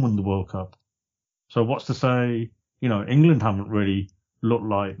England won the World Cup. So what's to say, England haven't really looked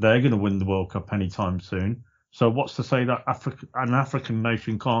like they're going to win the World Cup anytime soon. So what's to say that an African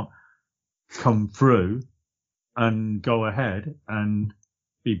nation can't come through and go ahead and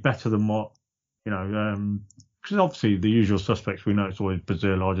be better than what, because obviously the usual suspects, we know it's always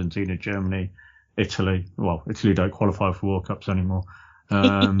Brazil, Argentina, Germany, Italy. Well, Italy don't qualify for World Cups anymore.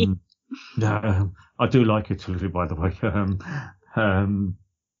 I do like Italy, by the way.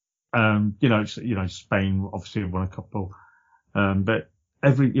 Spain obviously won a couple, but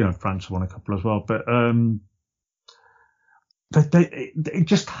France won a couple as well. But it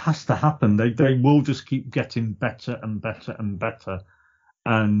just has to happen. They will just keep getting better and better and better.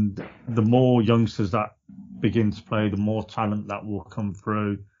 And the more youngsters that begin to play, the more talent that will come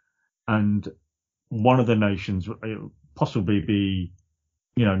through. And one of the nations, possibly be,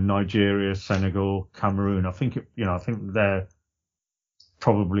 Nigeria, Senegal, Cameroon. I think they're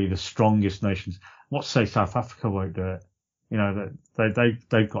probably the strongest nations. What say South Africa won't do it?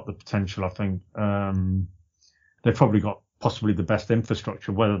 They've got the potential. I think they've probably got possibly the best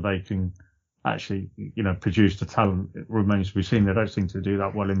infrastructure. Whether they can actually, produce the talent, it remains to be seen. They don't seem to do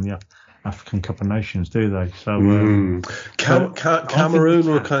that well in the African Cup of Nations, do they? So Cameroon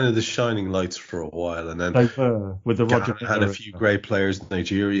were kind of the shining lights for a while, and then they were with the Roger had a few great players.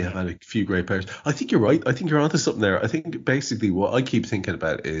 Nigeria had a few great players. I think you're right. I think you're onto something there. I think basically what I keep thinking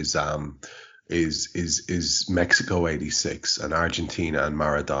about is Mexico '86 and Argentina and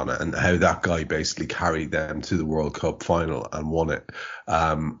Maradona, and how that guy basically carried them to the World Cup final and won it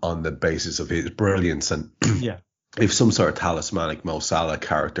on the basis of his brilliance. And if some sort of talismanic Mo Salah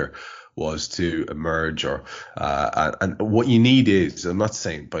character was to emerge, or and what you need is, I'm not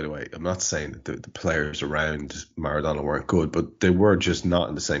saying that the players around Maradona weren't good, but they were just not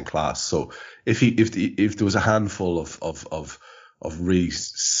in the same class. So if there was a handful of really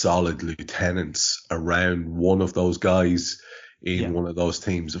solid lieutenants around one of those guys in one of those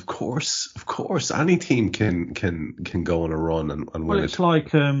teams, of course, any team can go on a run and win. Well, it's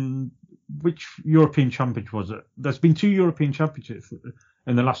like which European championship was it? There's been 2 European championships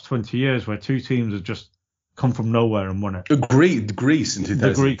in the last 20 years where 2 teams have just come from nowhere and won it. Greece in 2002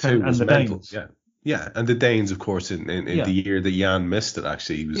 the Greek and was the mental. Danes. Yeah, and the Danes, of course, in the year that Jan missed it,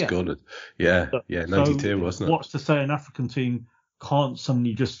 actually, he was good at. 92, wasn't it? What's to say an African team can't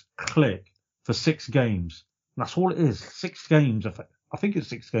suddenly just click for 6 games? And that's all it is. 6 games. I think it's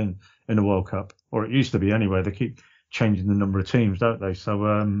 6 games in the World Cup, or it used to be anyway. They keep changing the number of teams, don't they?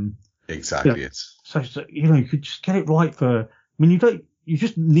 So exactly. So you could just get it right for. I mean, you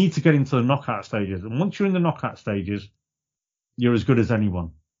just need to get into the knockout stages, and once you're in the knockout stages, you're as good as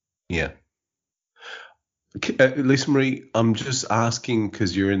anyone. Yeah. Lisa Marie, I'm just asking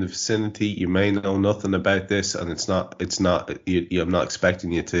because you're in the vicinity. You may know nothing about this, and it's not. I'm not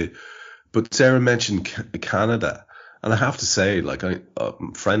expecting you to. But Sarah mentioned Canada, and I have to say, like,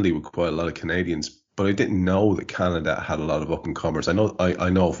 I'm friendly with quite a lot of Canadians, but I didn't know that Canada had a lot of up and comers. I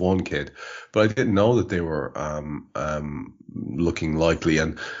know of one kid, but I didn't know that they were looking likely.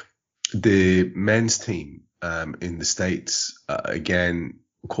 And the men's team in the States again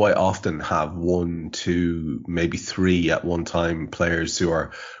quite often have 1, 2, maybe 3 at one time players who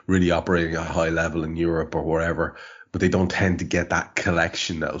are really operating at a high level in Europe or wherever, but they don't tend to get that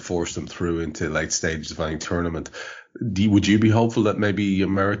collection that'll force them through into late stages of any tournament. Would you be hopeful that maybe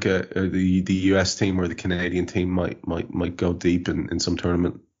America, the US team or the Canadian team might go deep in some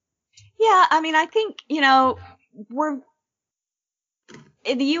tournament? Yeah, I mean, I think, we're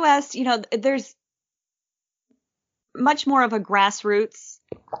in the US, there's much more of a grassroots,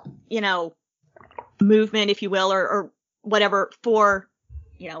 movement, if you will, or whatever for,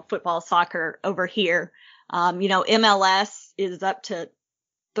 football, soccer over here. MLS is up to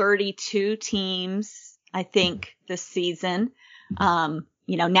 32 teams, I think, this season.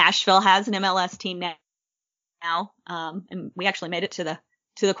 Nashville has an MLS team now. And we actually made it to the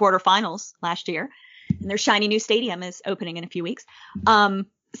quarterfinals last year, and their shiny new stadium is opening in a few weeks. So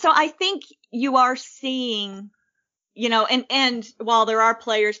I think you are seeing, and while there are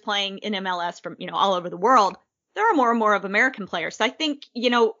players playing in MLS from, all over the world, there are more and more of American players. So I think,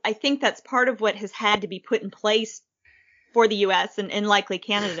 that's part of what has had to be put in place for the US and likely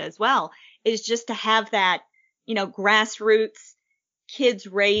Canada as well, is just to have that, grassroots kids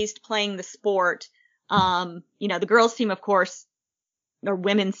raised playing the sport. The girls team, of course, or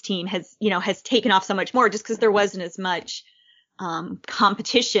women's team has taken off so much more just because there wasn't as much,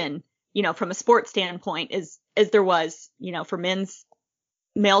 competition, from a sports standpoint as there was, for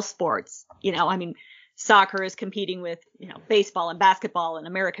male sports. Soccer is competing with, baseball and basketball and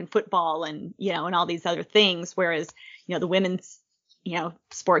American football and, and all these other things. Whereas, the women's,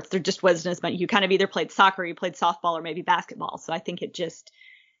 sports, there just wasn't as much. You kind of either played soccer, you played softball, or maybe basketball. So I think it just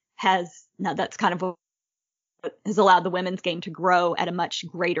that's kind of what has allowed the women's game to grow at a much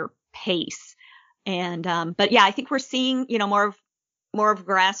greater pace. And, but yeah, I think we're seeing, more of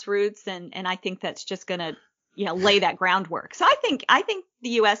grassroots, and I think that's just going to, lay that groundwork. So I think the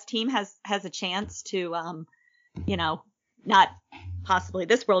U.S. team has a chance to, not possibly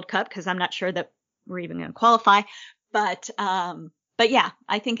this World Cup, because I'm not sure that we're even going to qualify, but yeah,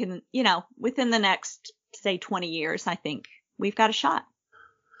 I think within the next, say, 20 years, I think we've got a shot.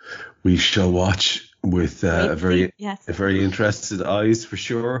 We shall watch with very interested eyes for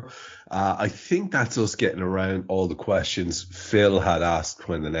sure. I think that's us getting around all the questions Phil had asked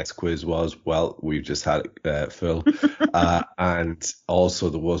when the next quiz was. Well, we've just had it, Phil. And also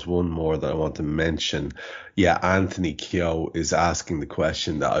there was one more that I want to mention. Yeah, Anthony Keogh is asking the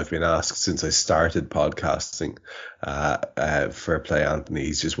question that I've been asked since I started podcasting. Fair play, Anthony.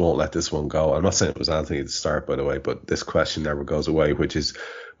 He just won't let this one go. I'm not saying it was Anthony at the start, by the way, but this question never goes away, which is,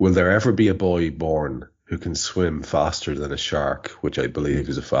 will there ever be a boy born who can swim faster than a shark, which I believe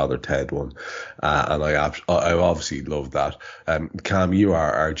is a Father Ted one. And I obviously love that. Cam, you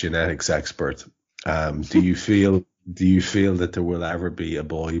are our genetics expert. Do you feel that there will ever be a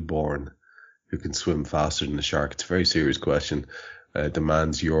boy born who can swim faster than a shark? It's a very serious question.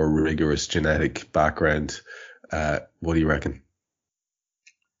 Demands your rigorous genetic background. What do you reckon?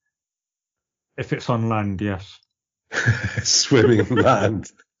 If it's on land, yes. Swimming on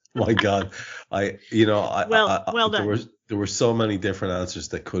land. My God, well done. There were so many different answers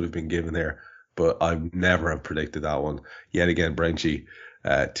that could have been given here, but I never have predicted that one. Yet again, Brenchy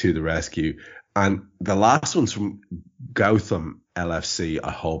to the rescue. And the last one's from Gautam LFC.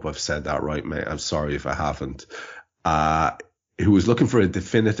 I hope I've said that right, mate. I'm sorry if I haven't. Who was looking for a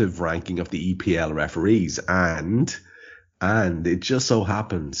definitive ranking of the EPL referees, and it just so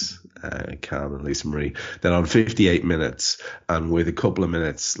happens, Cam and Lisa Marie, that on 58 minutes and with a couple of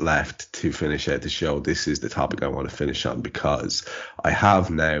minutes left to finish out the show, this is the topic I want to finish on, because I have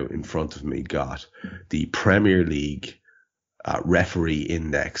now in front of me got the Premier League referee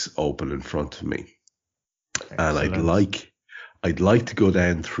index open in front of me. and I'd like to go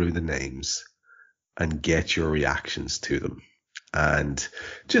down through the names and get your reactions to them and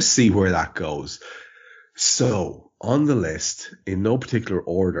just see where that goes. So on the list, in no particular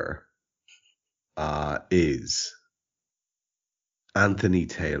order, is Anthony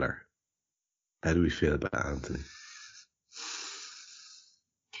Taylor. How do we feel about Anthony?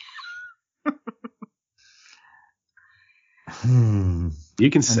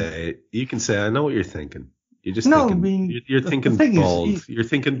 You can say I know what you're thinking. You're just thinking. I mean, you're thinking bold. You're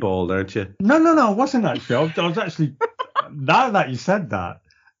thinking bold, aren't you? No, I wasn't actually. I was actually. Now that you said that,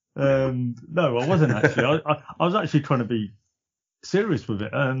 no, I wasn't actually. I was actually trying to be serious with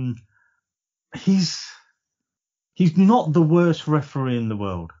it. He's not the worst referee in the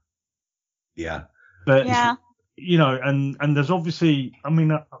world. Yeah. But and there's obviously. I mean,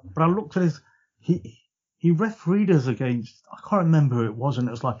 but I looked at his. He refereed us against, I can't remember who it was, and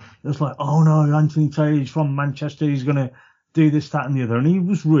it was like, oh no, Anthony Taylor's from Manchester, he's going to do this, that, and the other. And he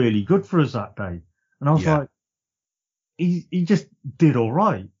was really good for us that day. And I was like, he just did all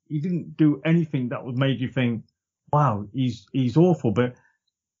right. He didn't do anything that would make you think, wow, he's awful. But,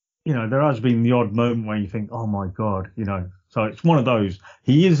 there has been the odd moment where you think, oh my God, So it's one of those.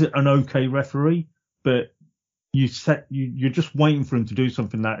 He is an okay referee, but you're just waiting for him to do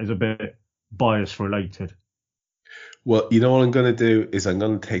something that is a bit bias related. Well, you know what I'm going to do is I'm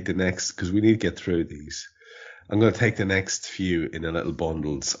going to take the next, because we need to get through these. I'm going to take the next few in the little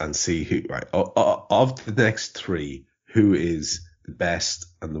bundles and see who, right, of the next three, who is the best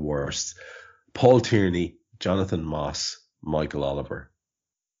and the worst. Paul Tierney, Jonathan Moss, Michael Oliver.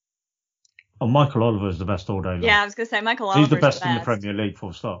 Oh, Michael Oliver is the best all day long. Yeah, I was going to say Michael Oliver. He's the best in the Premier League,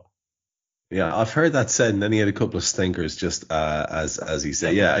 full stop. Yeah, I've heard that said, and then he had a couple of stinkers, just as he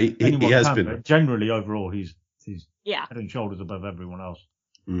said. Yeah, he has been. But generally, overall, he's head and shoulders above everyone else.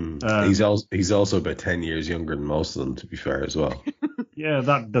 He's also about 10 years younger than most of them, to be fair, as well. Yeah,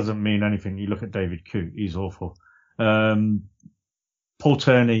 that doesn't mean anything. You look at David Coote, he's awful. Paul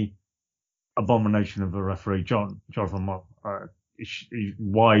Tierney, abomination of a referee. Jonathan Moss,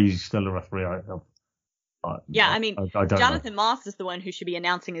 why he's still a referee? I don't Jonathan know. Moss is the one who should be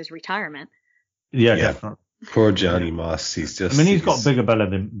announcing his retirement. Yeah, definitely. Poor Johnny Moss. He's just. I mean, he's got bigger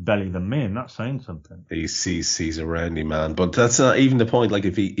belly than me, and that's saying something. He's a roundy man, but that's not even the point. Like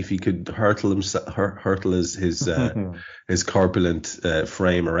if he could hurtle his corpulent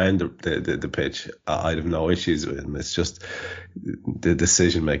frame around the pitch, I'd have no issues with him. It's just the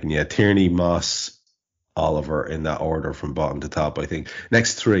decision making. Yeah, Tierney, Moss, Oliver in that order from bottom to top. I think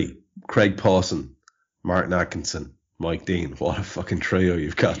next three: Craig Pawson, Martin Atkinson, Mike Dean. What a fucking trio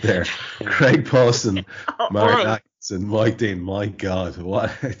you've got there. Craig Pawson, Martin Atkinson, Mike Dean. My God,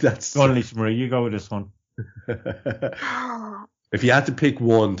 what? That's. Go on, Lisa Marie, you go with this one. If you had to pick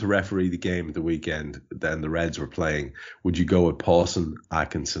one to referee the game at the weekend, then the Reds were playing, would you go with Pawson,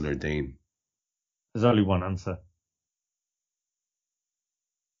 Atkinson, or Dean? There's only one answer.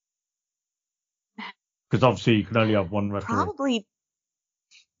 Because obviously you can only have one referee. Probably.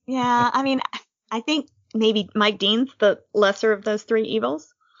 Yeah, I mean, I think maybe Mike Dean's the lesser of those three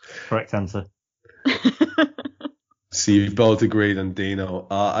evils. Correct answer. So you've both agreed on Dino.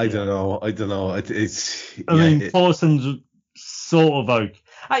 I don't know. I mean, Pawson's sort of okay.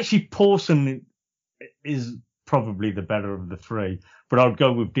 Actually, Pawson is probably the better of the three, but I'd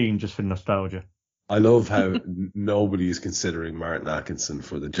go with Dean just for nostalgia. I love how nobody is considering Martin Atkinson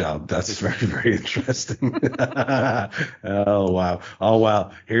for the job. That's very, very interesting. Oh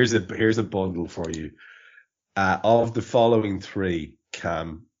wow. Here's a bundle for you. Of the following three,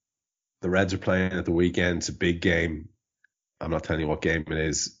 Cam, the Reds are playing at the weekend. It's a big game. I'm not telling you what game it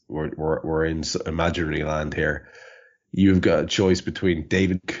is. We're in imaginary land here. You've got a choice between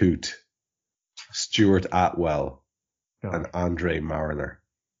David Coote, Stuart Atwell, and Andre Mariner.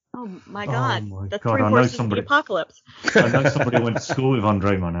 Oh my God! Oh my the God. three horses of the apocalypse. I know somebody who went to school with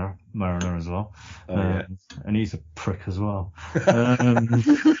Andre Mariner as well. Yeah. And he's a prick as well.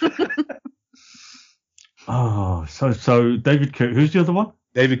 So David Coote. Who's the other one?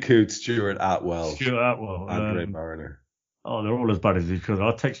 David Coote, Stuart Atwell, Andre Mariner. Oh, they're all as bad as each other.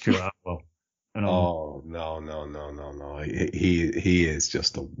 I'll take Stuart Atwell. No. He is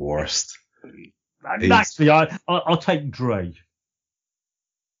just the worst. Actually, I'll take Dre.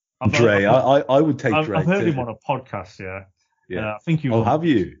 I would take Dre. I've heard him on a podcast, yeah. I think have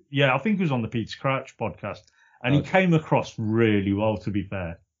you? Yeah, I think he was on the Pete Scratch podcast, and he came across really well, to be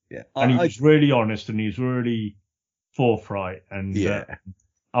fair. Yeah, and he was really honest, and he was really forthright, and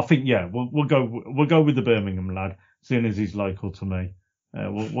I think we'll go with the Birmingham lad, seeing as he's local to me.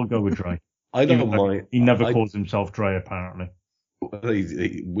 We'll go with Dre. I don't mind. He never calls himself Dre, apparently.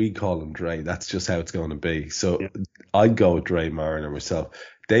 We call him Dre. That's just how it's going to be. So I'd go with Dre Mariner myself.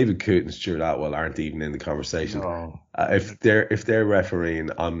 David Coote and Stuart Atwell aren't even in the conversation. No. If they're refereeing,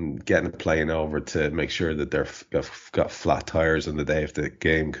 I'm getting a plane over to make sure that they've got flat tires on the day of the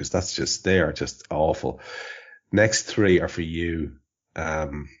game, because they are just awful. Next three are for you,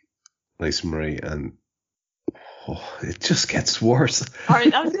 Lisa Marie, and it just gets worse. All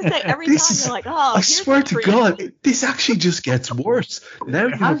right, I was going to say, every time you're like, oh, I swear to God, this actually just gets worse.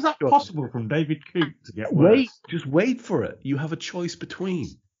 Now How's that possible from David Coote to get worse? Just wait for it. You have a choice between.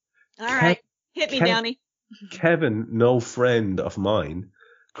 All right, hit me, Downey. Kevin, no friend of mine,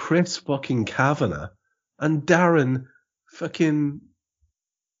 Chris fucking Kavanagh, and Darren fucking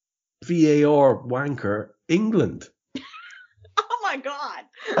VAR wanker England. Oh my God.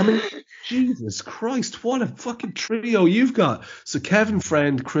 I mean, Jesus Christ, what a fucking trio you've got. So Kevin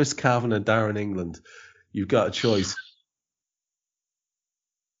Friend, Chris Kavanagh, Darren England. You've got a choice.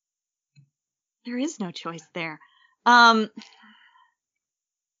 There is no choice there. I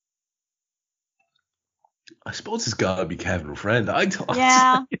suppose it's got to be Kevin Friend. I thought.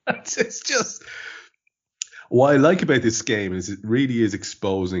 Yeah. It's just. What I like about this game is it really is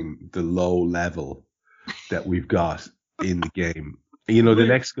exposing the low level that we've got in the game. You know, the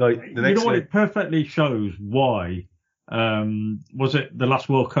next guy. It perfectly shows why. Was it the last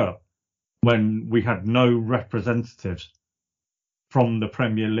World Cup when we had no representatives from the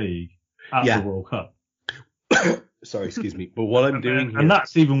Premier League at the World Cup? Sorry, excuse me. But what I'm doing here, and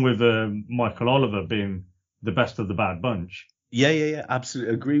that's even with Michael Oliver being the best of the bad bunch. Yeah,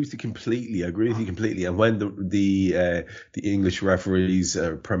 absolutely. I agree with you completely. And when the English referees,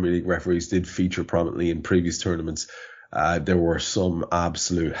 Premier League referees, did feature prominently in previous tournaments, there were some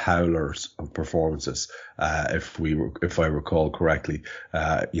absolute howlers of performances. If I recall correctly,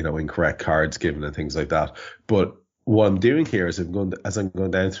 incorrect cards given and things like that. But what I'm doing here is as I'm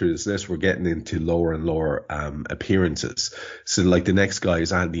going down through this list, we're getting into lower and lower appearances. So like the next guy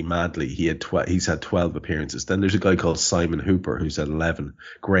is Andy Madley. He's had 12 appearances. Then there's a guy called Simon Hooper who's had 11.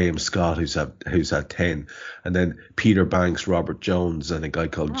 Graham Scott who's had 10. And then Peter Banks, Robert Jones, and a guy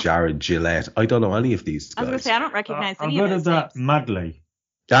called Jared Gillette. I don't know any of these guys. I was going to say, I don't recognize any I've of heard those of that names. Madley.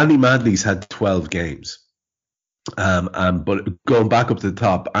 Andy Madley's had 12 games. But going back up to the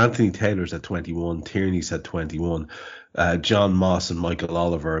top, Anthony Taylor's at 21, Tierney's had 21, John Moss and Michael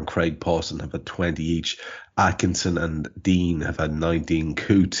Oliver and Craig Pawson have had 20 each. Atkinson and Dean have had 19.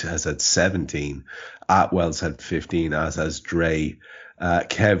 Coote has had 17. Atwell's had 15, as has Dre.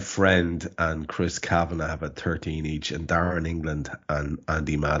 Kev Friend and Chris Kavanagh have had 13 each, and Darren England and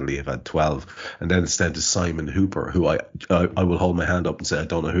Andy Madley have had 12. And then it's down to Simon Hooper, who I will hold my hand up and say I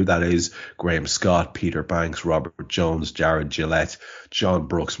don't know who that is. Graham Scott, Peter Banks, Robert Jones, Jared Gillette, John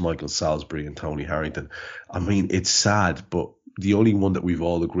Brooks, Michael Salisbury, and Tony Harrington. I mean, it's sad, but the only one that we've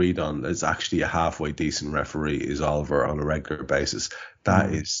all agreed on is actually a halfway decent referee is Oliver on a regular basis.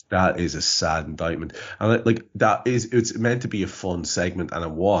 That is a sad indictment. And it's meant to be a fun segment, and it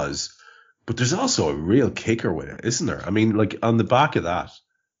was, but there's also a real kicker with it, isn't there? I mean, like on the back of that's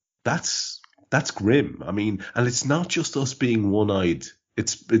grim. I mean, and it's not just us being one-eyed.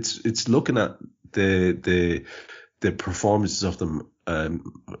 It's looking at the performances of them, in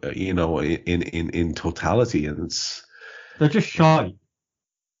totality, and they're just shy.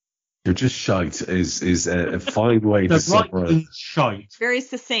 They're just shite is a fine way to summarize. Shite. Very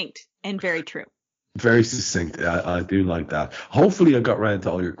succinct and very true. Very succinct. I do like that. Hopefully I got round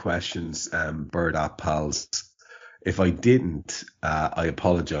to all your questions, Bird App pals. If I didn't, I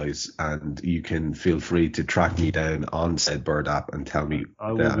apologize, and you can feel free to track me down on said Bird App and tell me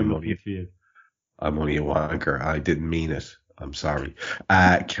I will be looking for you. I'm only a wanker. I didn't mean it. I'm sorry.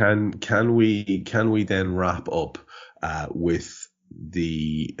 Can we then wrap up with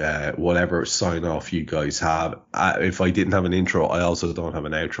the whatever sign off you guys have? If I didn't have an intro, I also don't have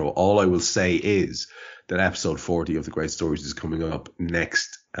an outro. All I will say is that episode 40 of The Great Stories is coming up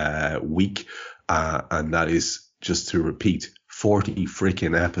next week, and that is, just to repeat, 40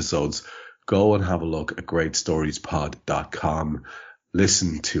 freaking episodes. Go and have a look at greatstoriespod.com.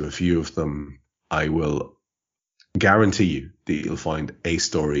 Listen to a few of them. I will guarantee you that you'll find a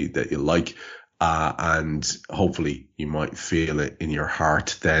story that you like, and hopefully you might feel it in your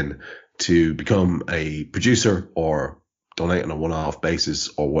heart then to become a producer or donate on a one-off basis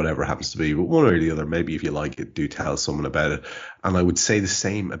or whatever it happens to be. But one or the other, maybe if you like it, do tell someone about it. And I would say the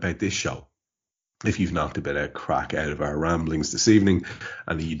same about this show. If you've knocked a bit of crack out of our ramblings this evening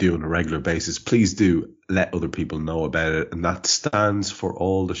and you do on a regular basis, please do let other people know about it. And that stands for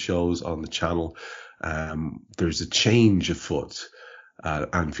all the shows on the channel. There's a change afoot.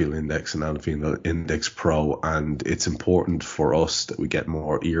 Anfield Index and Anfield Index Pro, and it's important for us that we get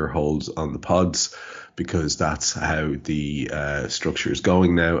more ear holes on the pods, because that's how the structure is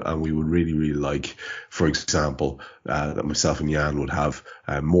going now. And we would really, really like, for example, that myself and Jan would have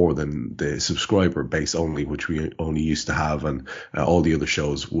more than the subscriber base only, which we only used to have. And all the other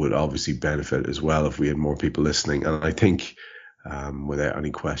shows would obviously benefit as well if we had more people listening. And I think, without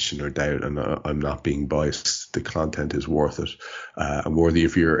any question or doubt, and I'm not being biased, the content is worth it and worthy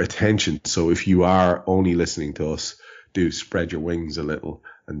of your attention. So if you are only listening to us, do spread your wings a little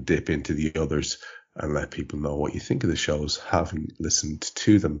and dip into the others and let people know what you think of the shows, having listened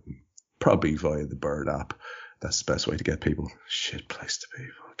to them, probably via the Bird app. That's the best way to get people. Shit place to be,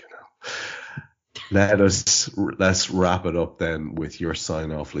 fucking hell. Let's wrap it up then with your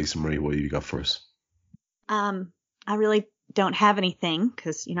sign off, Lisa Marie. What you got for us? I really don't have anything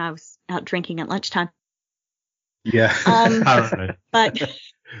because, I was out drinking at lunchtime. Yeah. Apparently. But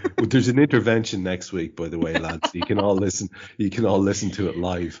well, there's an intervention next week, by the way, lads. You can all listen to it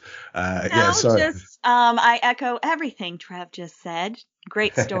live. Sorry. I echo everything Trev just said.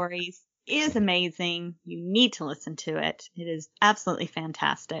 Great stories. Is amazing. You need to listen to it. It is absolutely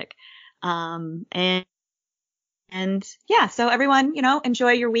fantastic. So everyone,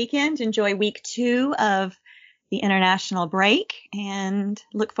 enjoy your weekend. Enjoy week 2 of the international break, and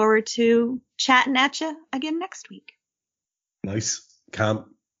look forward to chatting at you again next week. Nice. Cam,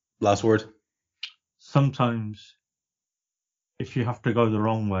 last word. Sometimes if you have to go the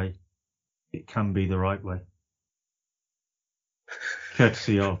wrong way, it can be the right way.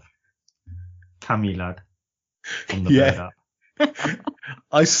 Courtesy of Cammy Lad on the Bird app.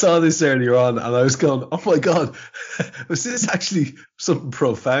 I saw this earlier on and I was going, oh my God, was this actually something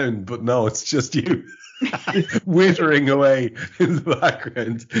profound? But no, it's just you withering away in the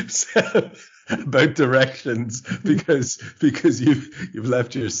background about directions because you've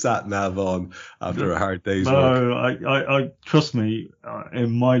left your sat nav on after a hard day's work. No, I trust me, in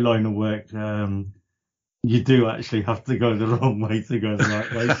my line of work, you do actually have to go the wrong way to go the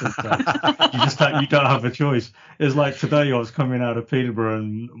right way sometimes. You don't have a choice. It's like today I was coming out of Peterborough,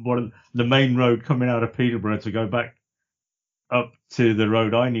 and the main road coming out of Peterborough to go back up to the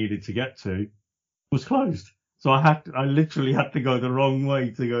road I needed to get to was closed. So I literally had to go the wrong way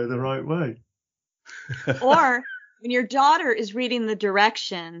to go the right way. Or when your daughter is reading the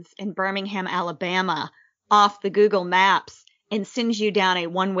directions in Birmingham, Alabama off the Google Maps and sends you down a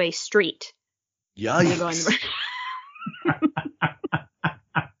one-way street. Yikes.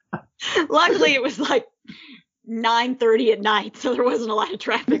 Luckily, it was like 9:30 at night, so there wasn't a lot of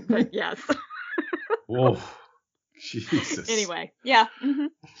traffic, but yes. Whoa. Jesus. Anyway, yeah.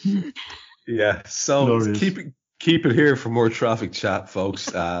 Mm-hmm. Yeah, so glorious. Keep it here for more traffic chat,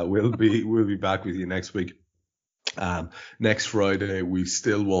 folks. We'll be back with you next week. Next Friday, we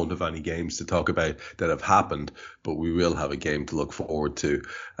still won't have any games to talk about that have happened, but we will have a game to look forward to.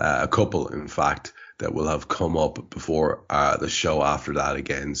 A couple, in fact, that will have come up before the show after that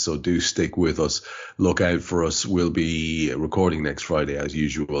again. So do stick with us. Look out for us. We'll be recording next Friday as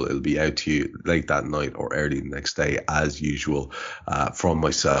usual. It'll be out to you late that night or early the next day as usual, from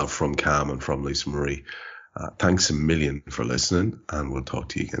myself, from Cam, and from Lisa Marie. Thanks a million for listening, and we'll talk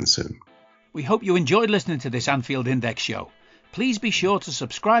to you again soon. We hope you enjoyed listening to this Anfield Index show. Please be sure to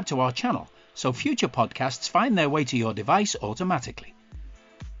subscribe to our channel so future podcasts find their way to your device automatically.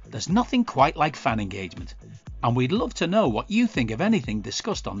 There's nothing quite like fan engagement, and we'd love to know what you think of anything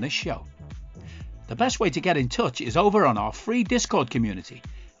discussed on this show. The best way to get in touch is over on our free Discord community,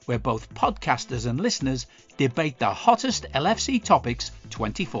 where both podcasters and listeners debate the hottest LFC topics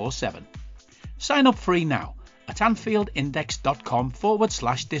 24/7. Sign up free now at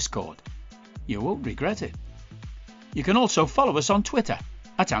AnfieldIndex.com/Discord. You won't regret it. You can also follow us on Twitter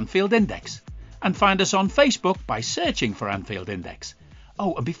at Anfield Index and find us on Facebook by searching for Anfield Index.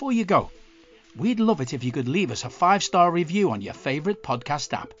 Oh, and before you go, we'd love it if you could leave us a 5-star review on your favourite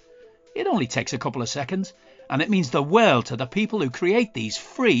podcast app. It only takes a couple of seconds, and it means the world to the people who create these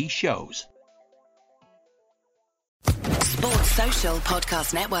free shows. Sports Social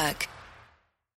Podcast Network.